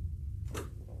vandaag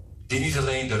die niet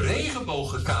alleen de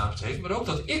regenboog gekaapt heeft, maar ook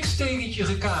dat X-tekentje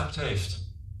gekaapt heeft.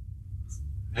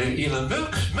 Elon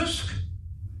Musk.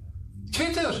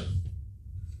 Twitter.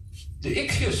 De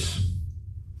X'jes.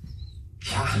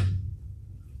 Ja.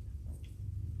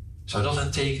 Zou dat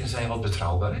een teken zijn wat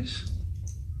betrouwbaar is?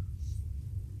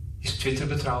 Is Twitter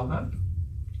betrouwbaar?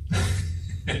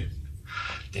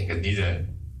 Ik denk het niet, hè?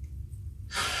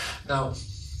 Nou,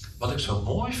 wat ik zo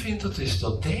mooi vind, dat is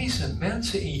dat deze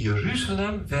mensen in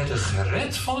Jeruzalem werden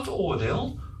gered van het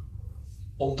oordeel,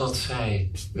 omdat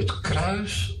zij het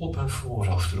kruis op hun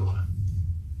voorhoofd droegen.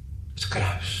 Het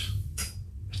kruis.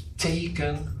 Het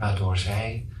teken waardoor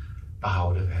zij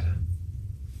behouden werden.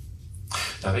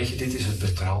 Nou weet je, dit is het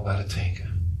betrouwbare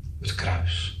teken. Het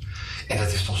kruis. En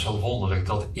het is toch zo wonderlijk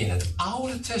dat in het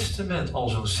Oude Testament, al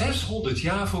zo'n 600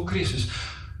 jaar voor Christus,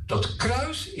 dat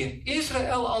kruis in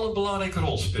Israël al een belangrijke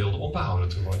rol speelde om behouden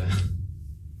te worden.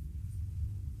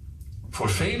 Voor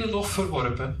velen nog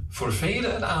verworpen, voor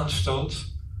velen een aanstoot,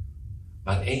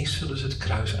 maar eens zullen ze het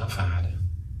kruis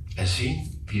aanvaarden en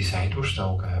zien wie zij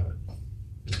doorstoken hebben.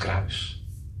 Het kruis.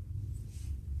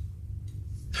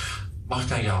 Mag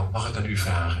ik aan u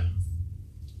vragen?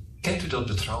 Kent u dat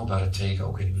betrouwbare teken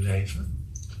ook in uw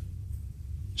leven?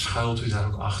 Schuilt u daar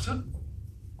ook achter?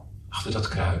 Achter dat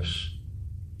kruis?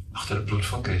 Achter het bloed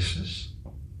van Christus?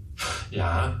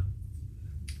 Ja,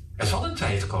 er zal een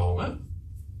tijd komen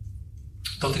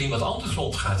dat er iemand anders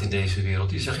rondgaat in deze wereld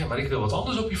die zegt, ja, maar ik wil wat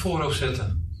anders op je voorhoofd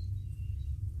zetten.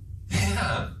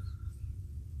 Ja.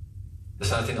 Er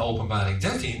staat in Openbaring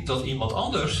 13 dat iemand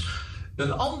anders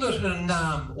een andere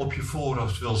naam op je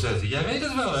voorhoofd wil zetten. Jij weet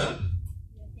het wel, hè?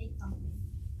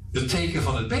 Het teken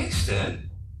van het beest, hè?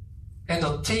 En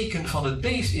dat teken van het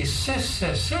beest is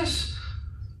 666.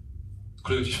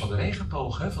 Kleurtjes van de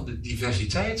regenboog, hè? Van de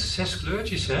diversiteit. 6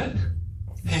 kleurtjes, hè?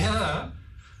 Ja,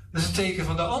 dat is het teken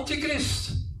van de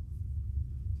antichrist.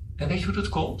 En weet je hoe dat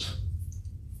komt?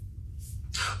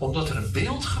 Omdat er een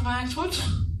beeld gemaakt wordt.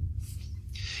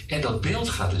 En dat beeld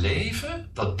gaat leven.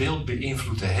 Dat beeld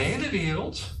beïnvloedt de hele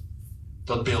wereld.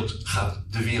 Dat beeld gaat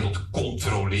de wereld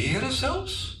controleren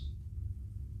zelfs.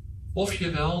 Of je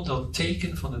wel dat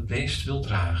teken van het beest wil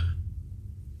dragen.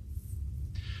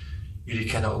 Jullie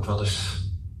kennen ook wel eens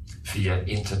via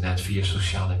internet, via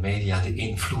sociale media de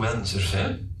influencers, hè?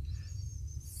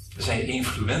 Er zijn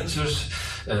influencers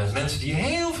Mensen die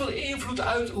heel veel invloed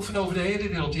uitoefenen over de hele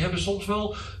wereld, die hebben soms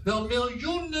wel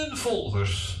miljoenen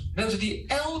volgers. Mensen die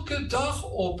elke dag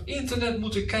op internet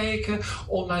moeten kijken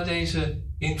om naar deze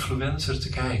influencer te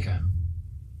kijken.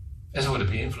 En ze worden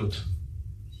beïnvloed.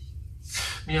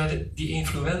 Maar ja, die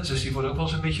influencers die worden ook wel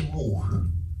eens een beetje moe.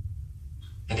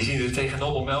 En die zien er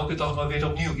tegenop om elke dag maar weer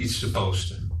opnieuw iets te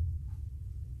posten.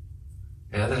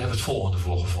 Ja, daar hebben we het volgende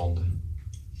voor gevonden.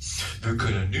 We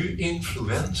kunnen nu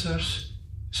influencers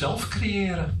zelf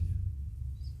creëren.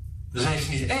 Dat zijn ze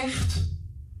niet echt.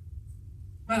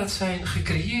 Maar het zijn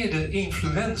gecreëerde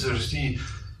influencers die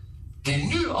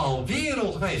nu al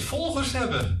wereldwijd volgers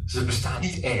hebben. Ze bestaan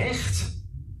niet echt.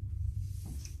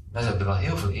 Maar ze hebben wel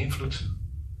heel veel invloed.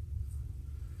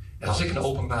 En als ik in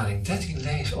Openbaring 13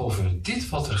 lees over dit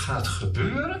wat er gaat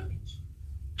gebeuren,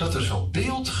 dat er zo'n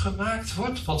beeld gemaakt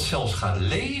wordt wat zelfs gaat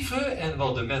leven en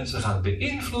wat de mensen gaat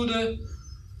beïnvloeden.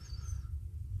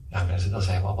 Ja mensen, dan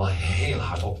zijn we al wel heel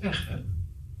hard op weg. Hè?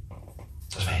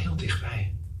 Dat is wel heel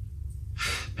dichtbij.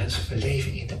 Mensen, we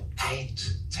leven in de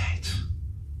eindtijd.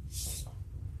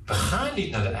 We gaan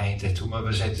niet naar de eindtijd toe, maar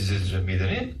we zitten er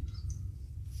middenin.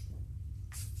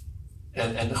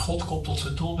 En God komt tot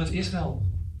zijn doel met Israël.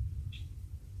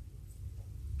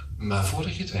 Maar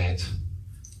voordat je het weet,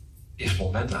 is het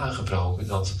moment aangebroken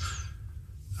dat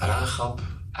Rahab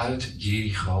uit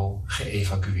Jericho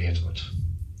geëvacueerd wordt.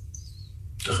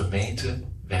 De gemeente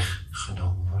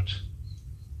weggenomen wordt.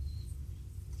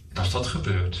 En als dat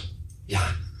gebeurt,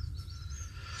 ja.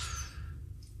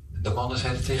 De mannen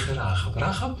zeiden tegen Rahab: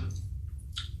 Rahab,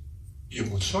 je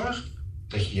moet zorgen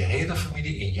dat je je hele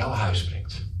familie in jouw huis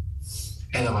brengt.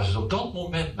 En dan was het op dat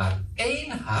moment maar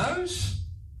 1 huis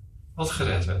wat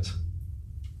gered werd.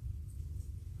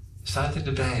 Er staat in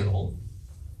de Bijbel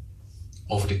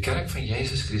over de kerk van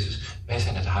Jezus Christus: wij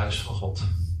zijn het huis van God.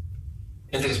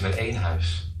 En er is maar 1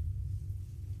 huis.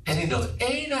 En in dat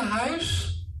ene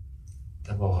huis,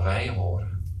 daar mogen wij hem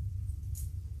horen.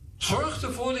 Zorg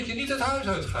ervoor dat je niet het huis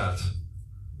uitgaat.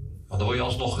 Want dan word je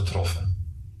alsnog getroffen.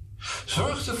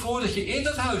 Zorg ervoor dat je in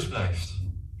dat huis blijft.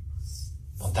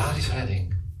 Want daar is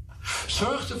redding.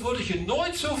 Zorg ervoor dat je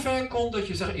nooit zo ver komt dat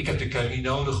je zegt: ik heb de kerk niet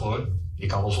nodig hoor. Je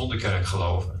kan wel zonder kerk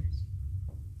geloven.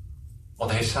 Want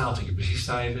dan heeft Satan je precies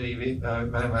waar die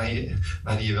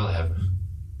je wil hebben.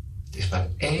 Het is maar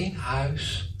 1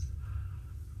 huis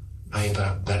waar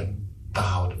je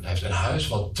behouden blijft. Een huis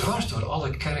wat dwars door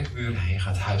alle kerkmuren heen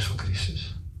gaat. Het huis van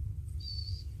Christus.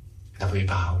 En dan wil je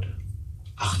behouden.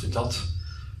 Achter dat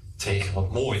teken,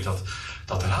 wat mooi,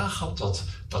 dat Rahab,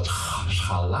 dat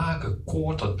scharlaken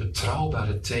koord, dat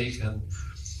betrouwbare teken,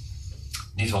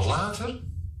 niet wat later,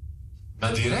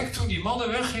 maar direct toen die mannen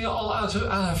weggingen, al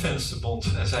aan haar venster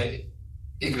bond en zei: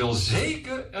 ik wil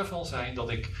zeker ervan zijn dat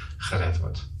ik gered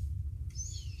word.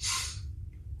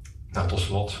 Nou, tot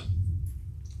slot,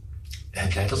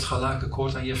 heb jij dat scharlaken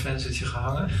koord aan je venstertje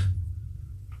gehangen?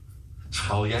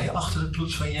 Schuil jij achter het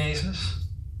bloed van Jezus?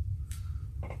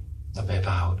 Dan ben je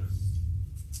behouden.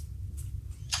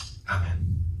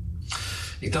 Amen.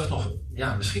 Ik dacht nog,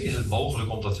 ja, misschien is het mogelijk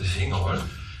om dat te zingen hoor.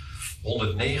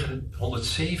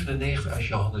 197 uit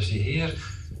Johannes de Heer.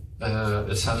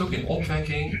 Het staat ook in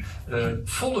opwekking.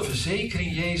 Volle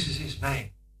verzekering, Jezus is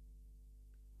mijn.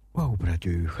 We hopen dat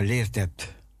u geleerd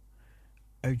hebt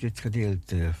uit het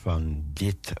gedeelte van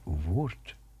dit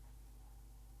woord.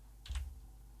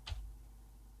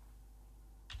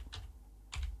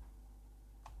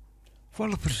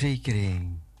 Volle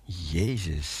verzekering,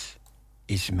 Jezus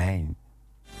is mijn.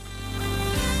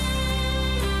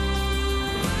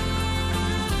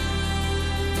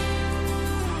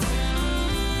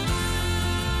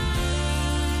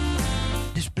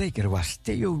 De spreker was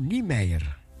Theo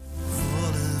Niemeyer.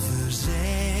 Volle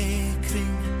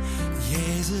verzekering,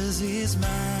 Jezus is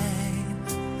mijn.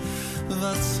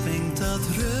 Wat schenkt dat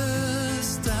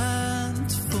rust aan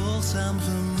het volgzaam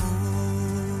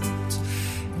gemoed.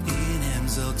 In hem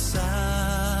zal ik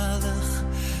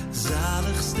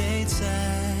zalig steeds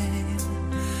zijn.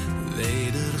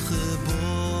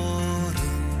 Wedergeboren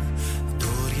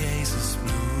door Jezus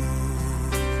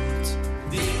bloed.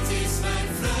 Dit is mijn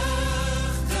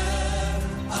vreugde,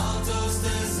 altoos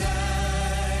te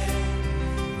zijn.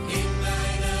 In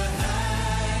mijn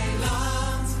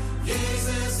heiland,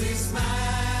 Jezus is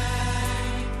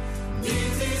mijn.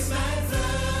 Dit is mijn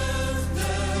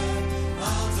vreugde,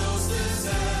 altoos te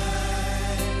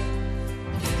zijn.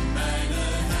 In mijn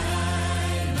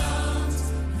heiland,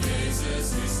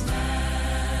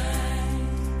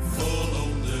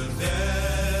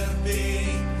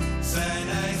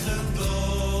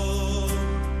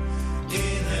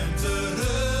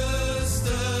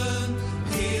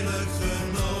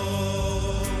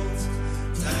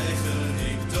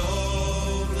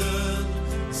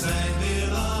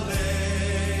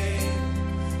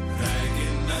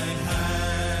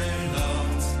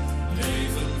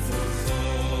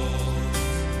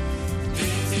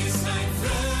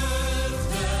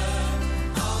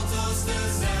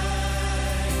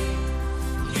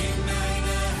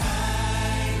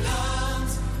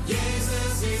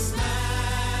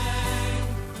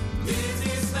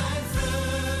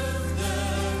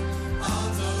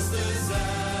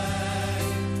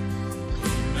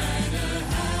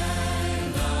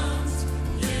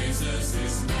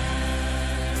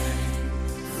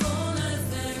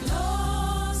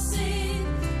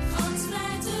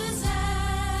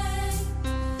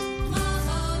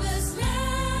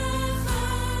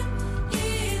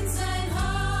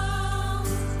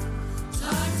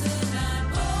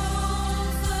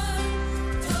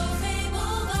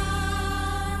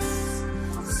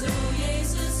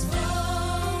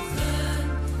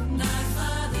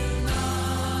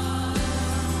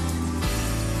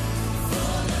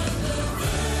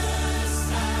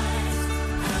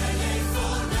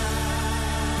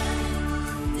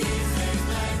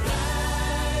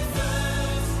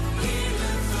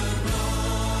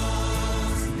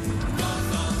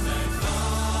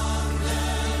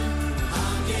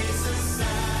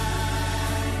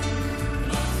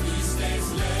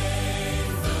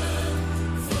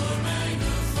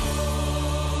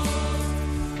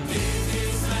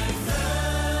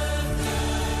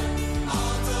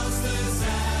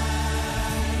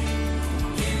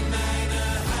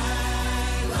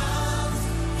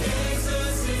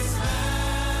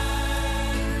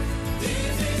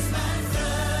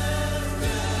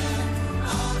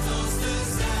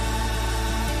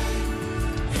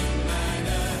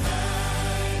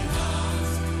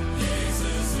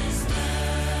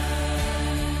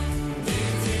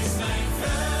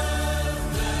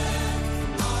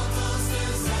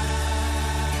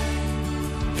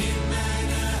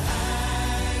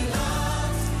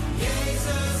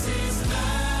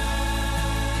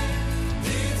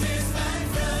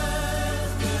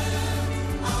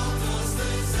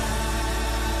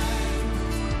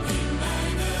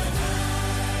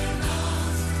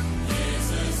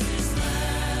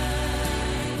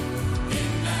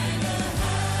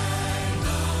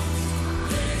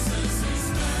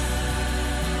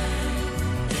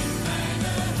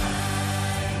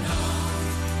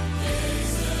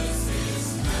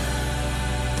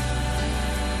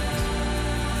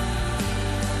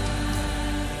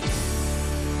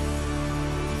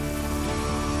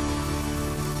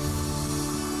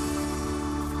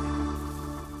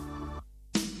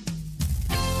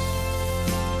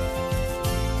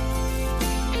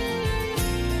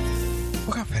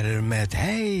 verder met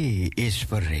Hij is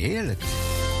verheerlijkt.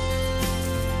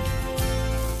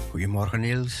 Goedemorgen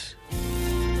Niels.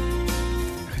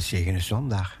 Gezegende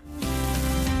zondag.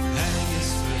 Hij is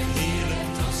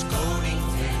verheerlijkt als koning,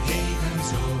 verheven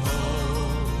zo hoog.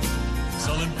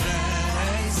 Zal hem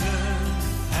prijzen.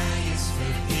 Hij is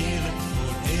verheerlijkt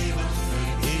voor eeuwig,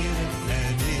 verheerlijkt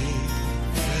en ik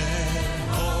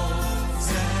verhoog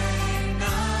zijn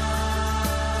naam.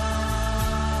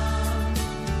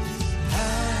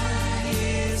 Hij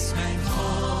is mijn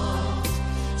God,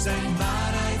 zijn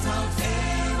waarheid houdt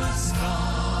eeuwig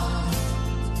stand.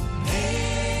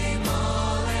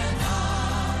 Hemel en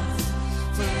aard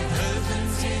verheugen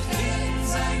zich in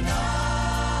zijn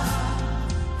naam.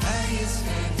 Hij is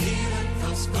verheerlijkt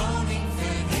als koning,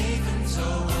 verheven zo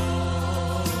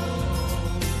hoog.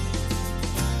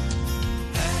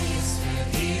 Hij is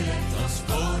verheerlijkt als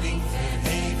koning,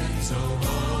 verheven zo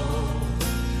hoog.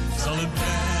 Zal hem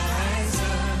prijzen.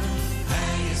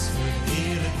 Hij is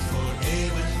verheerlijkt voor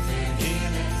eeuwig,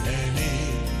 verheerlijkt en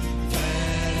ik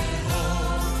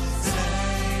verhoog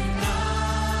zijn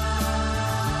naam.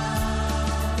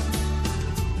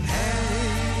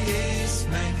 Hij is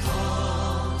mijn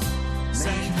God,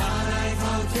 zijn waarheid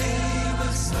houdt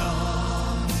eeuwig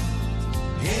stand.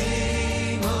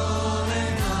 Hemel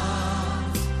en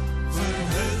aard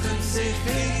verheugen zich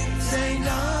in zijn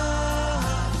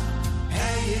naam.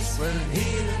 Hij is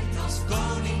verheerlijkt als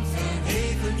koning,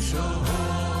 verheven zo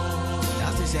hoog.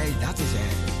 Dat is hij, dat is hij.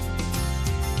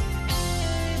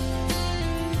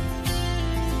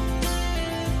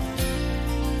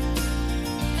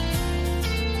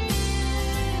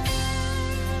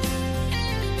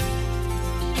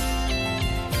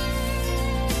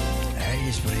 Hij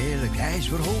is verheerlijk, hij is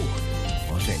verhoogd.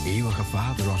 Onze eeuwige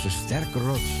Vader, onze sterke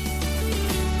rots.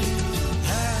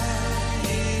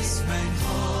 Hij is mijn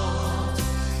God,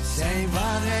 zijn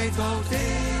waarheid houdt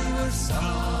eeuwig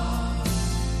stand.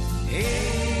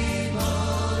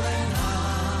 Hemel en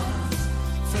aard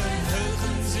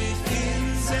verheugen zich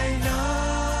in zijn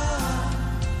naam.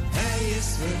 Hij is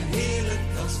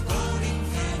verheerlijkt als koning,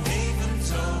 verheven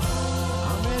zo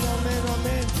hoog. Amen, amen,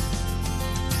 amen.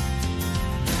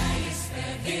 Hij is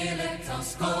verheerlijkt als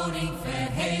koning,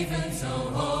 verheven zo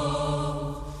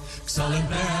hoog. Ik zal hem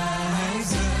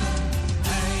prijzen.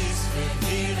 Hij is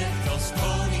verheerlijkt als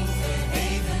koning,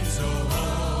 verheven zo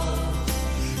hoog.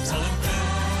 Ik zal hem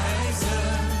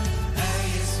prijzen. Hij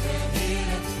is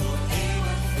verheerlijkt voor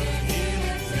eeuwig,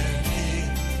 verheerlijkt en ik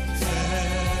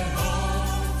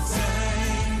verhoog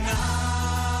zijn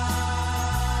naam.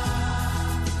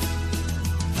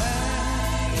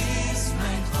 Hij is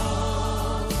mijn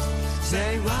God,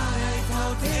 zijn waarheid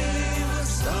houdt eeuwig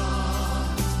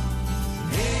stand.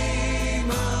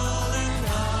 Hemel en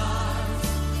aard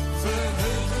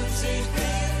verheugen zich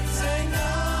in zijn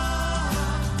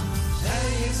naam.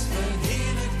 Hij is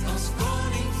verheerlijkt als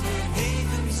koning,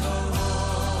 verheven zo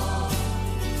hoog.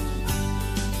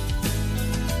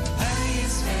 Hij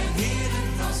is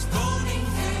verheerlijkt als koning,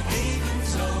 verheven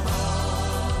zo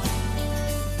hoog.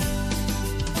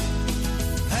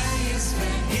 Hij is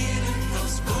verheerlijkt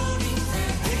als koning,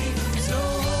 verheven zo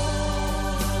hoog.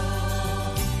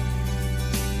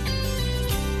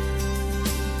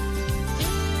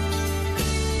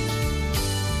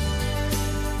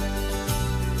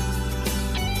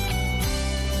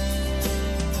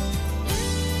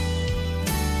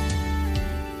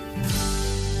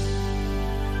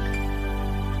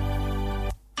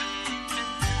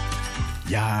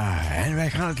 Ja, en wij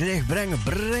gaan het licht brengen.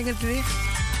 Breng het licht.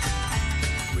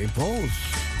 Wim Pols.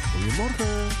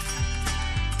 Goedemorgen.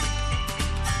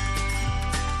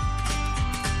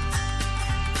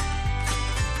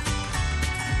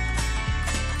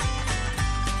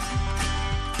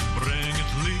 Breng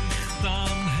het licht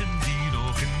aan hen die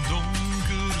nog in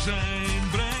donker zijn.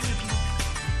 Breng het licht.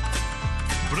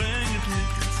 Breng het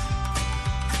licht.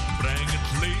 Breng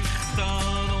het licht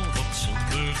aan al wat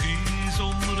zondig is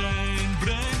onrein.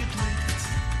 Breng het licht.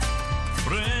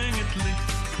 Breng het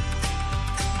licht.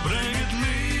 Breng het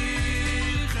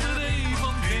licht. Het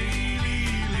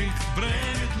evangelie licht.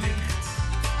 Breng het licht.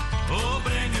 Oh,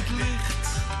 breng het licht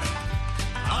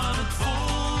aan het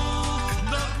volk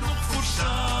dat nog voor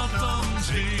Satan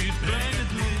zweeft. Breng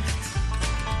het licht,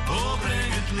 oh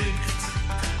breng het licht.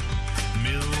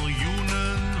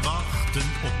 Miljoenen wachten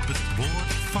op het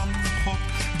woord van God.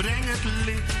 Breng het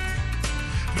licht,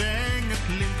 breng het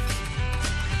licht.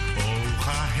 Oh,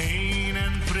 ga heen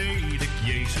en predik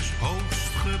Jezus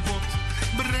hoogstgebod.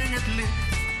 Breng het licht,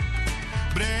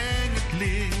 breng het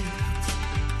licht.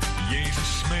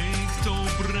 Jezus smeekt,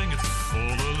 oh breng het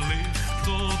volle licht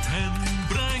tot hen.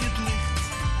 Breng het licht,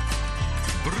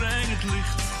 breng het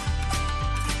licht.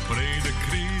 Vrede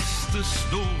Christus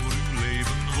door uw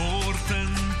leven, woord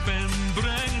en pen.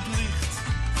 Breng het licht,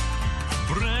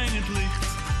 breng het licht,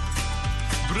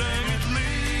 breng het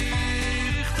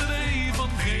licht. Het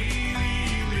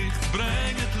evangelie licht,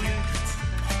 breng het licht.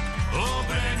 Oh,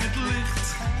 breng het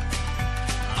licht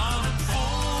aan het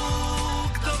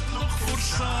volk dat nog voor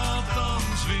Satan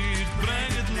zweert.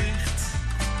 Breng het licht,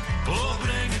 oh,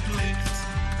 breng het licht.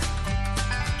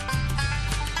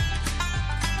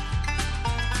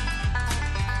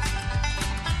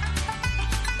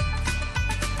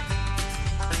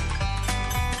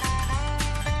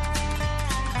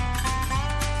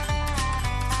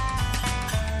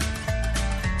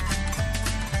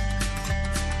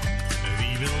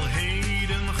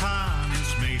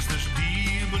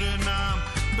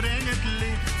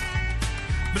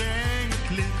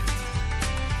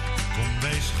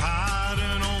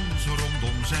 Scharen ons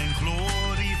rondom zijn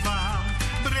gloriefaan.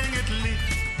 Breng het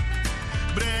licht,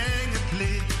 breng het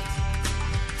licht,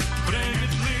 breng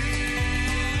het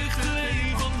licht, het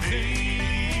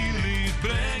evangelie.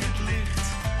 Breng het licht,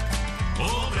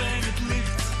 oh, breng het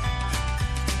licht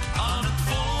aan het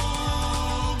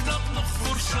volk dat nog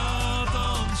voor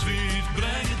Satan zweert.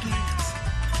 Breng het licht,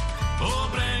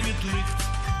 oh, breng het licht,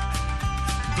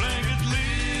 breng het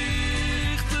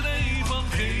licht, het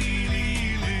evangelie.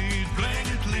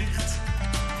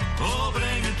 Oh,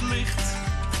 breng het licht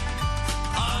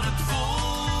aan het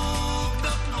volk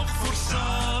dat nog voor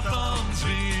Satan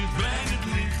zweert. Breng het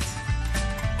licht,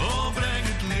 oh, breng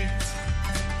het licht,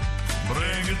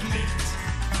 breng het licht,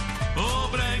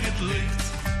 oh, breng het licht.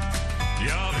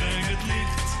 Ja, breng het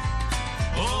licht,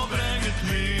 oh, breng het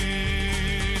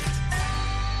licht.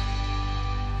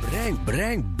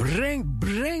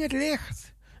 Breng het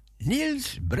licht.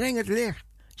 Niels, breng het licht.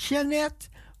 Jeannette,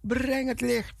 breng het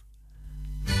licht.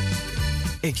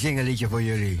 Ik zing een liedje voor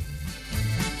jullie.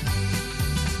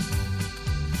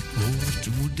 Hoort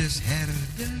moeders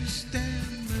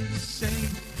herderstemmen zijn,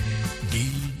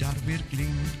 die daar weer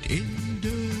klinkt in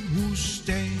de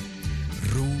woestijn.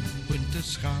 Roepend het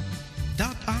schaap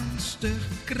dat angstig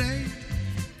krijgt,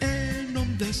 en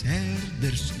om des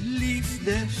herders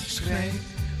liefde schrijft.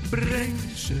 Breng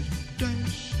ze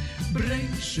thuis,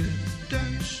 breng ze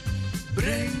thuis,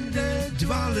 breng de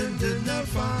dwalende naar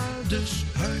vaders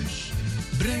huis.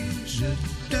 Breng ze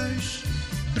thuis,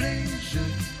 breng ze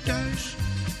thuis,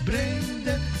 breng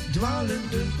de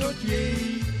dwalenden tot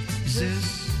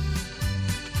Jezus.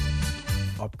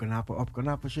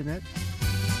 Opknappen, Jeannette.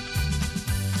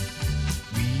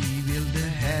 Wie wil de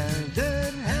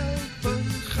herder helpen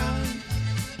gaan,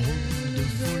 om de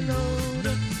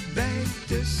verloren bij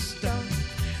te staan?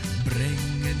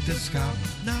 Breng het schaap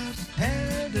naar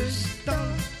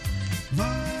herderstal,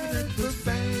 waar het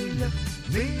beveiligd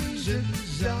wezen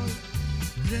zal.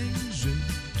 Breng ze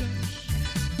thuis,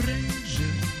 breng ze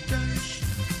thuis,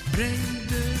 breng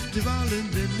de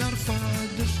dwalende naar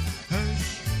vaders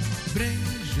huis. Breng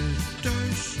ze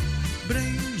thuis,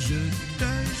 breng ze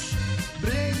thuis,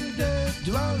 breng de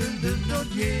dwalende naar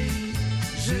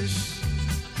Jezus.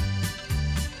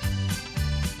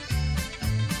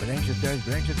 Breng ze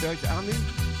thuis, Amen.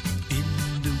 In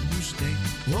de woestijn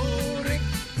hoor ik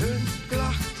hun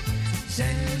klacht.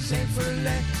 Zij zijn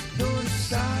verleid door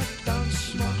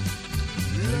Satans macht.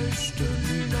 Luister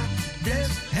nu naar des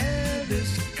herders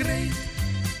kreet,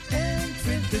 en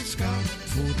vind het schaap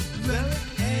voor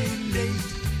welk hij leed.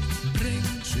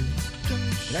 Breng ze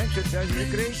thuis, de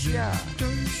Christia.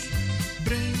 Thuis,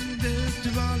 breng de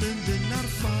dwalende naar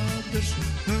vaders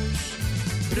huis.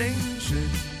 Breng ze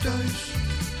thuis,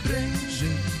 breng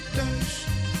ze thuis,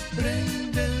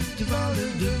 breng de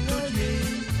dwalende naar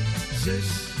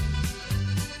Jezus.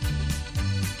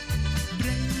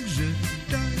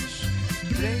 Thuis,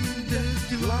 breng de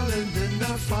dwalende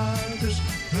naar vaders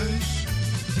huis.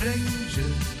 Breng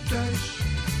ze thuis,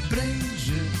 breng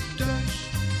ze thuis,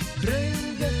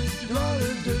 breng de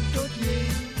dwalende tot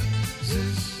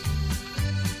Jezus.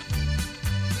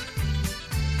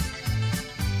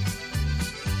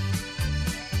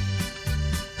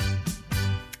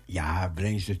 Ja,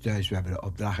 breng ze thuis. We hebben de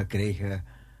opdracht gekregen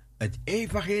het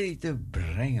evangelie te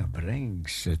brengen. Breng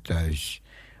ze thuis.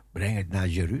 Breng het naar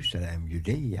Jeruzalem,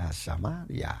 Judea,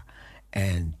 Samaria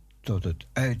en tot het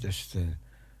uiterste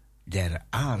der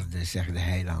aarde, zegt de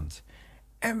heiland.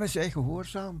 En we zijn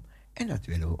gehoorzaam en dat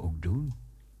willen we ook doen.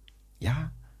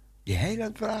 Ja, die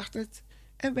heiland vraagt het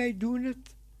en wij doen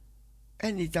het.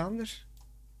 En niet anders.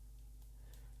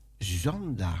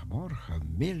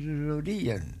 Zondagmorgen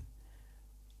melodieën.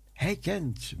 Hij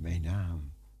kent mijn naam.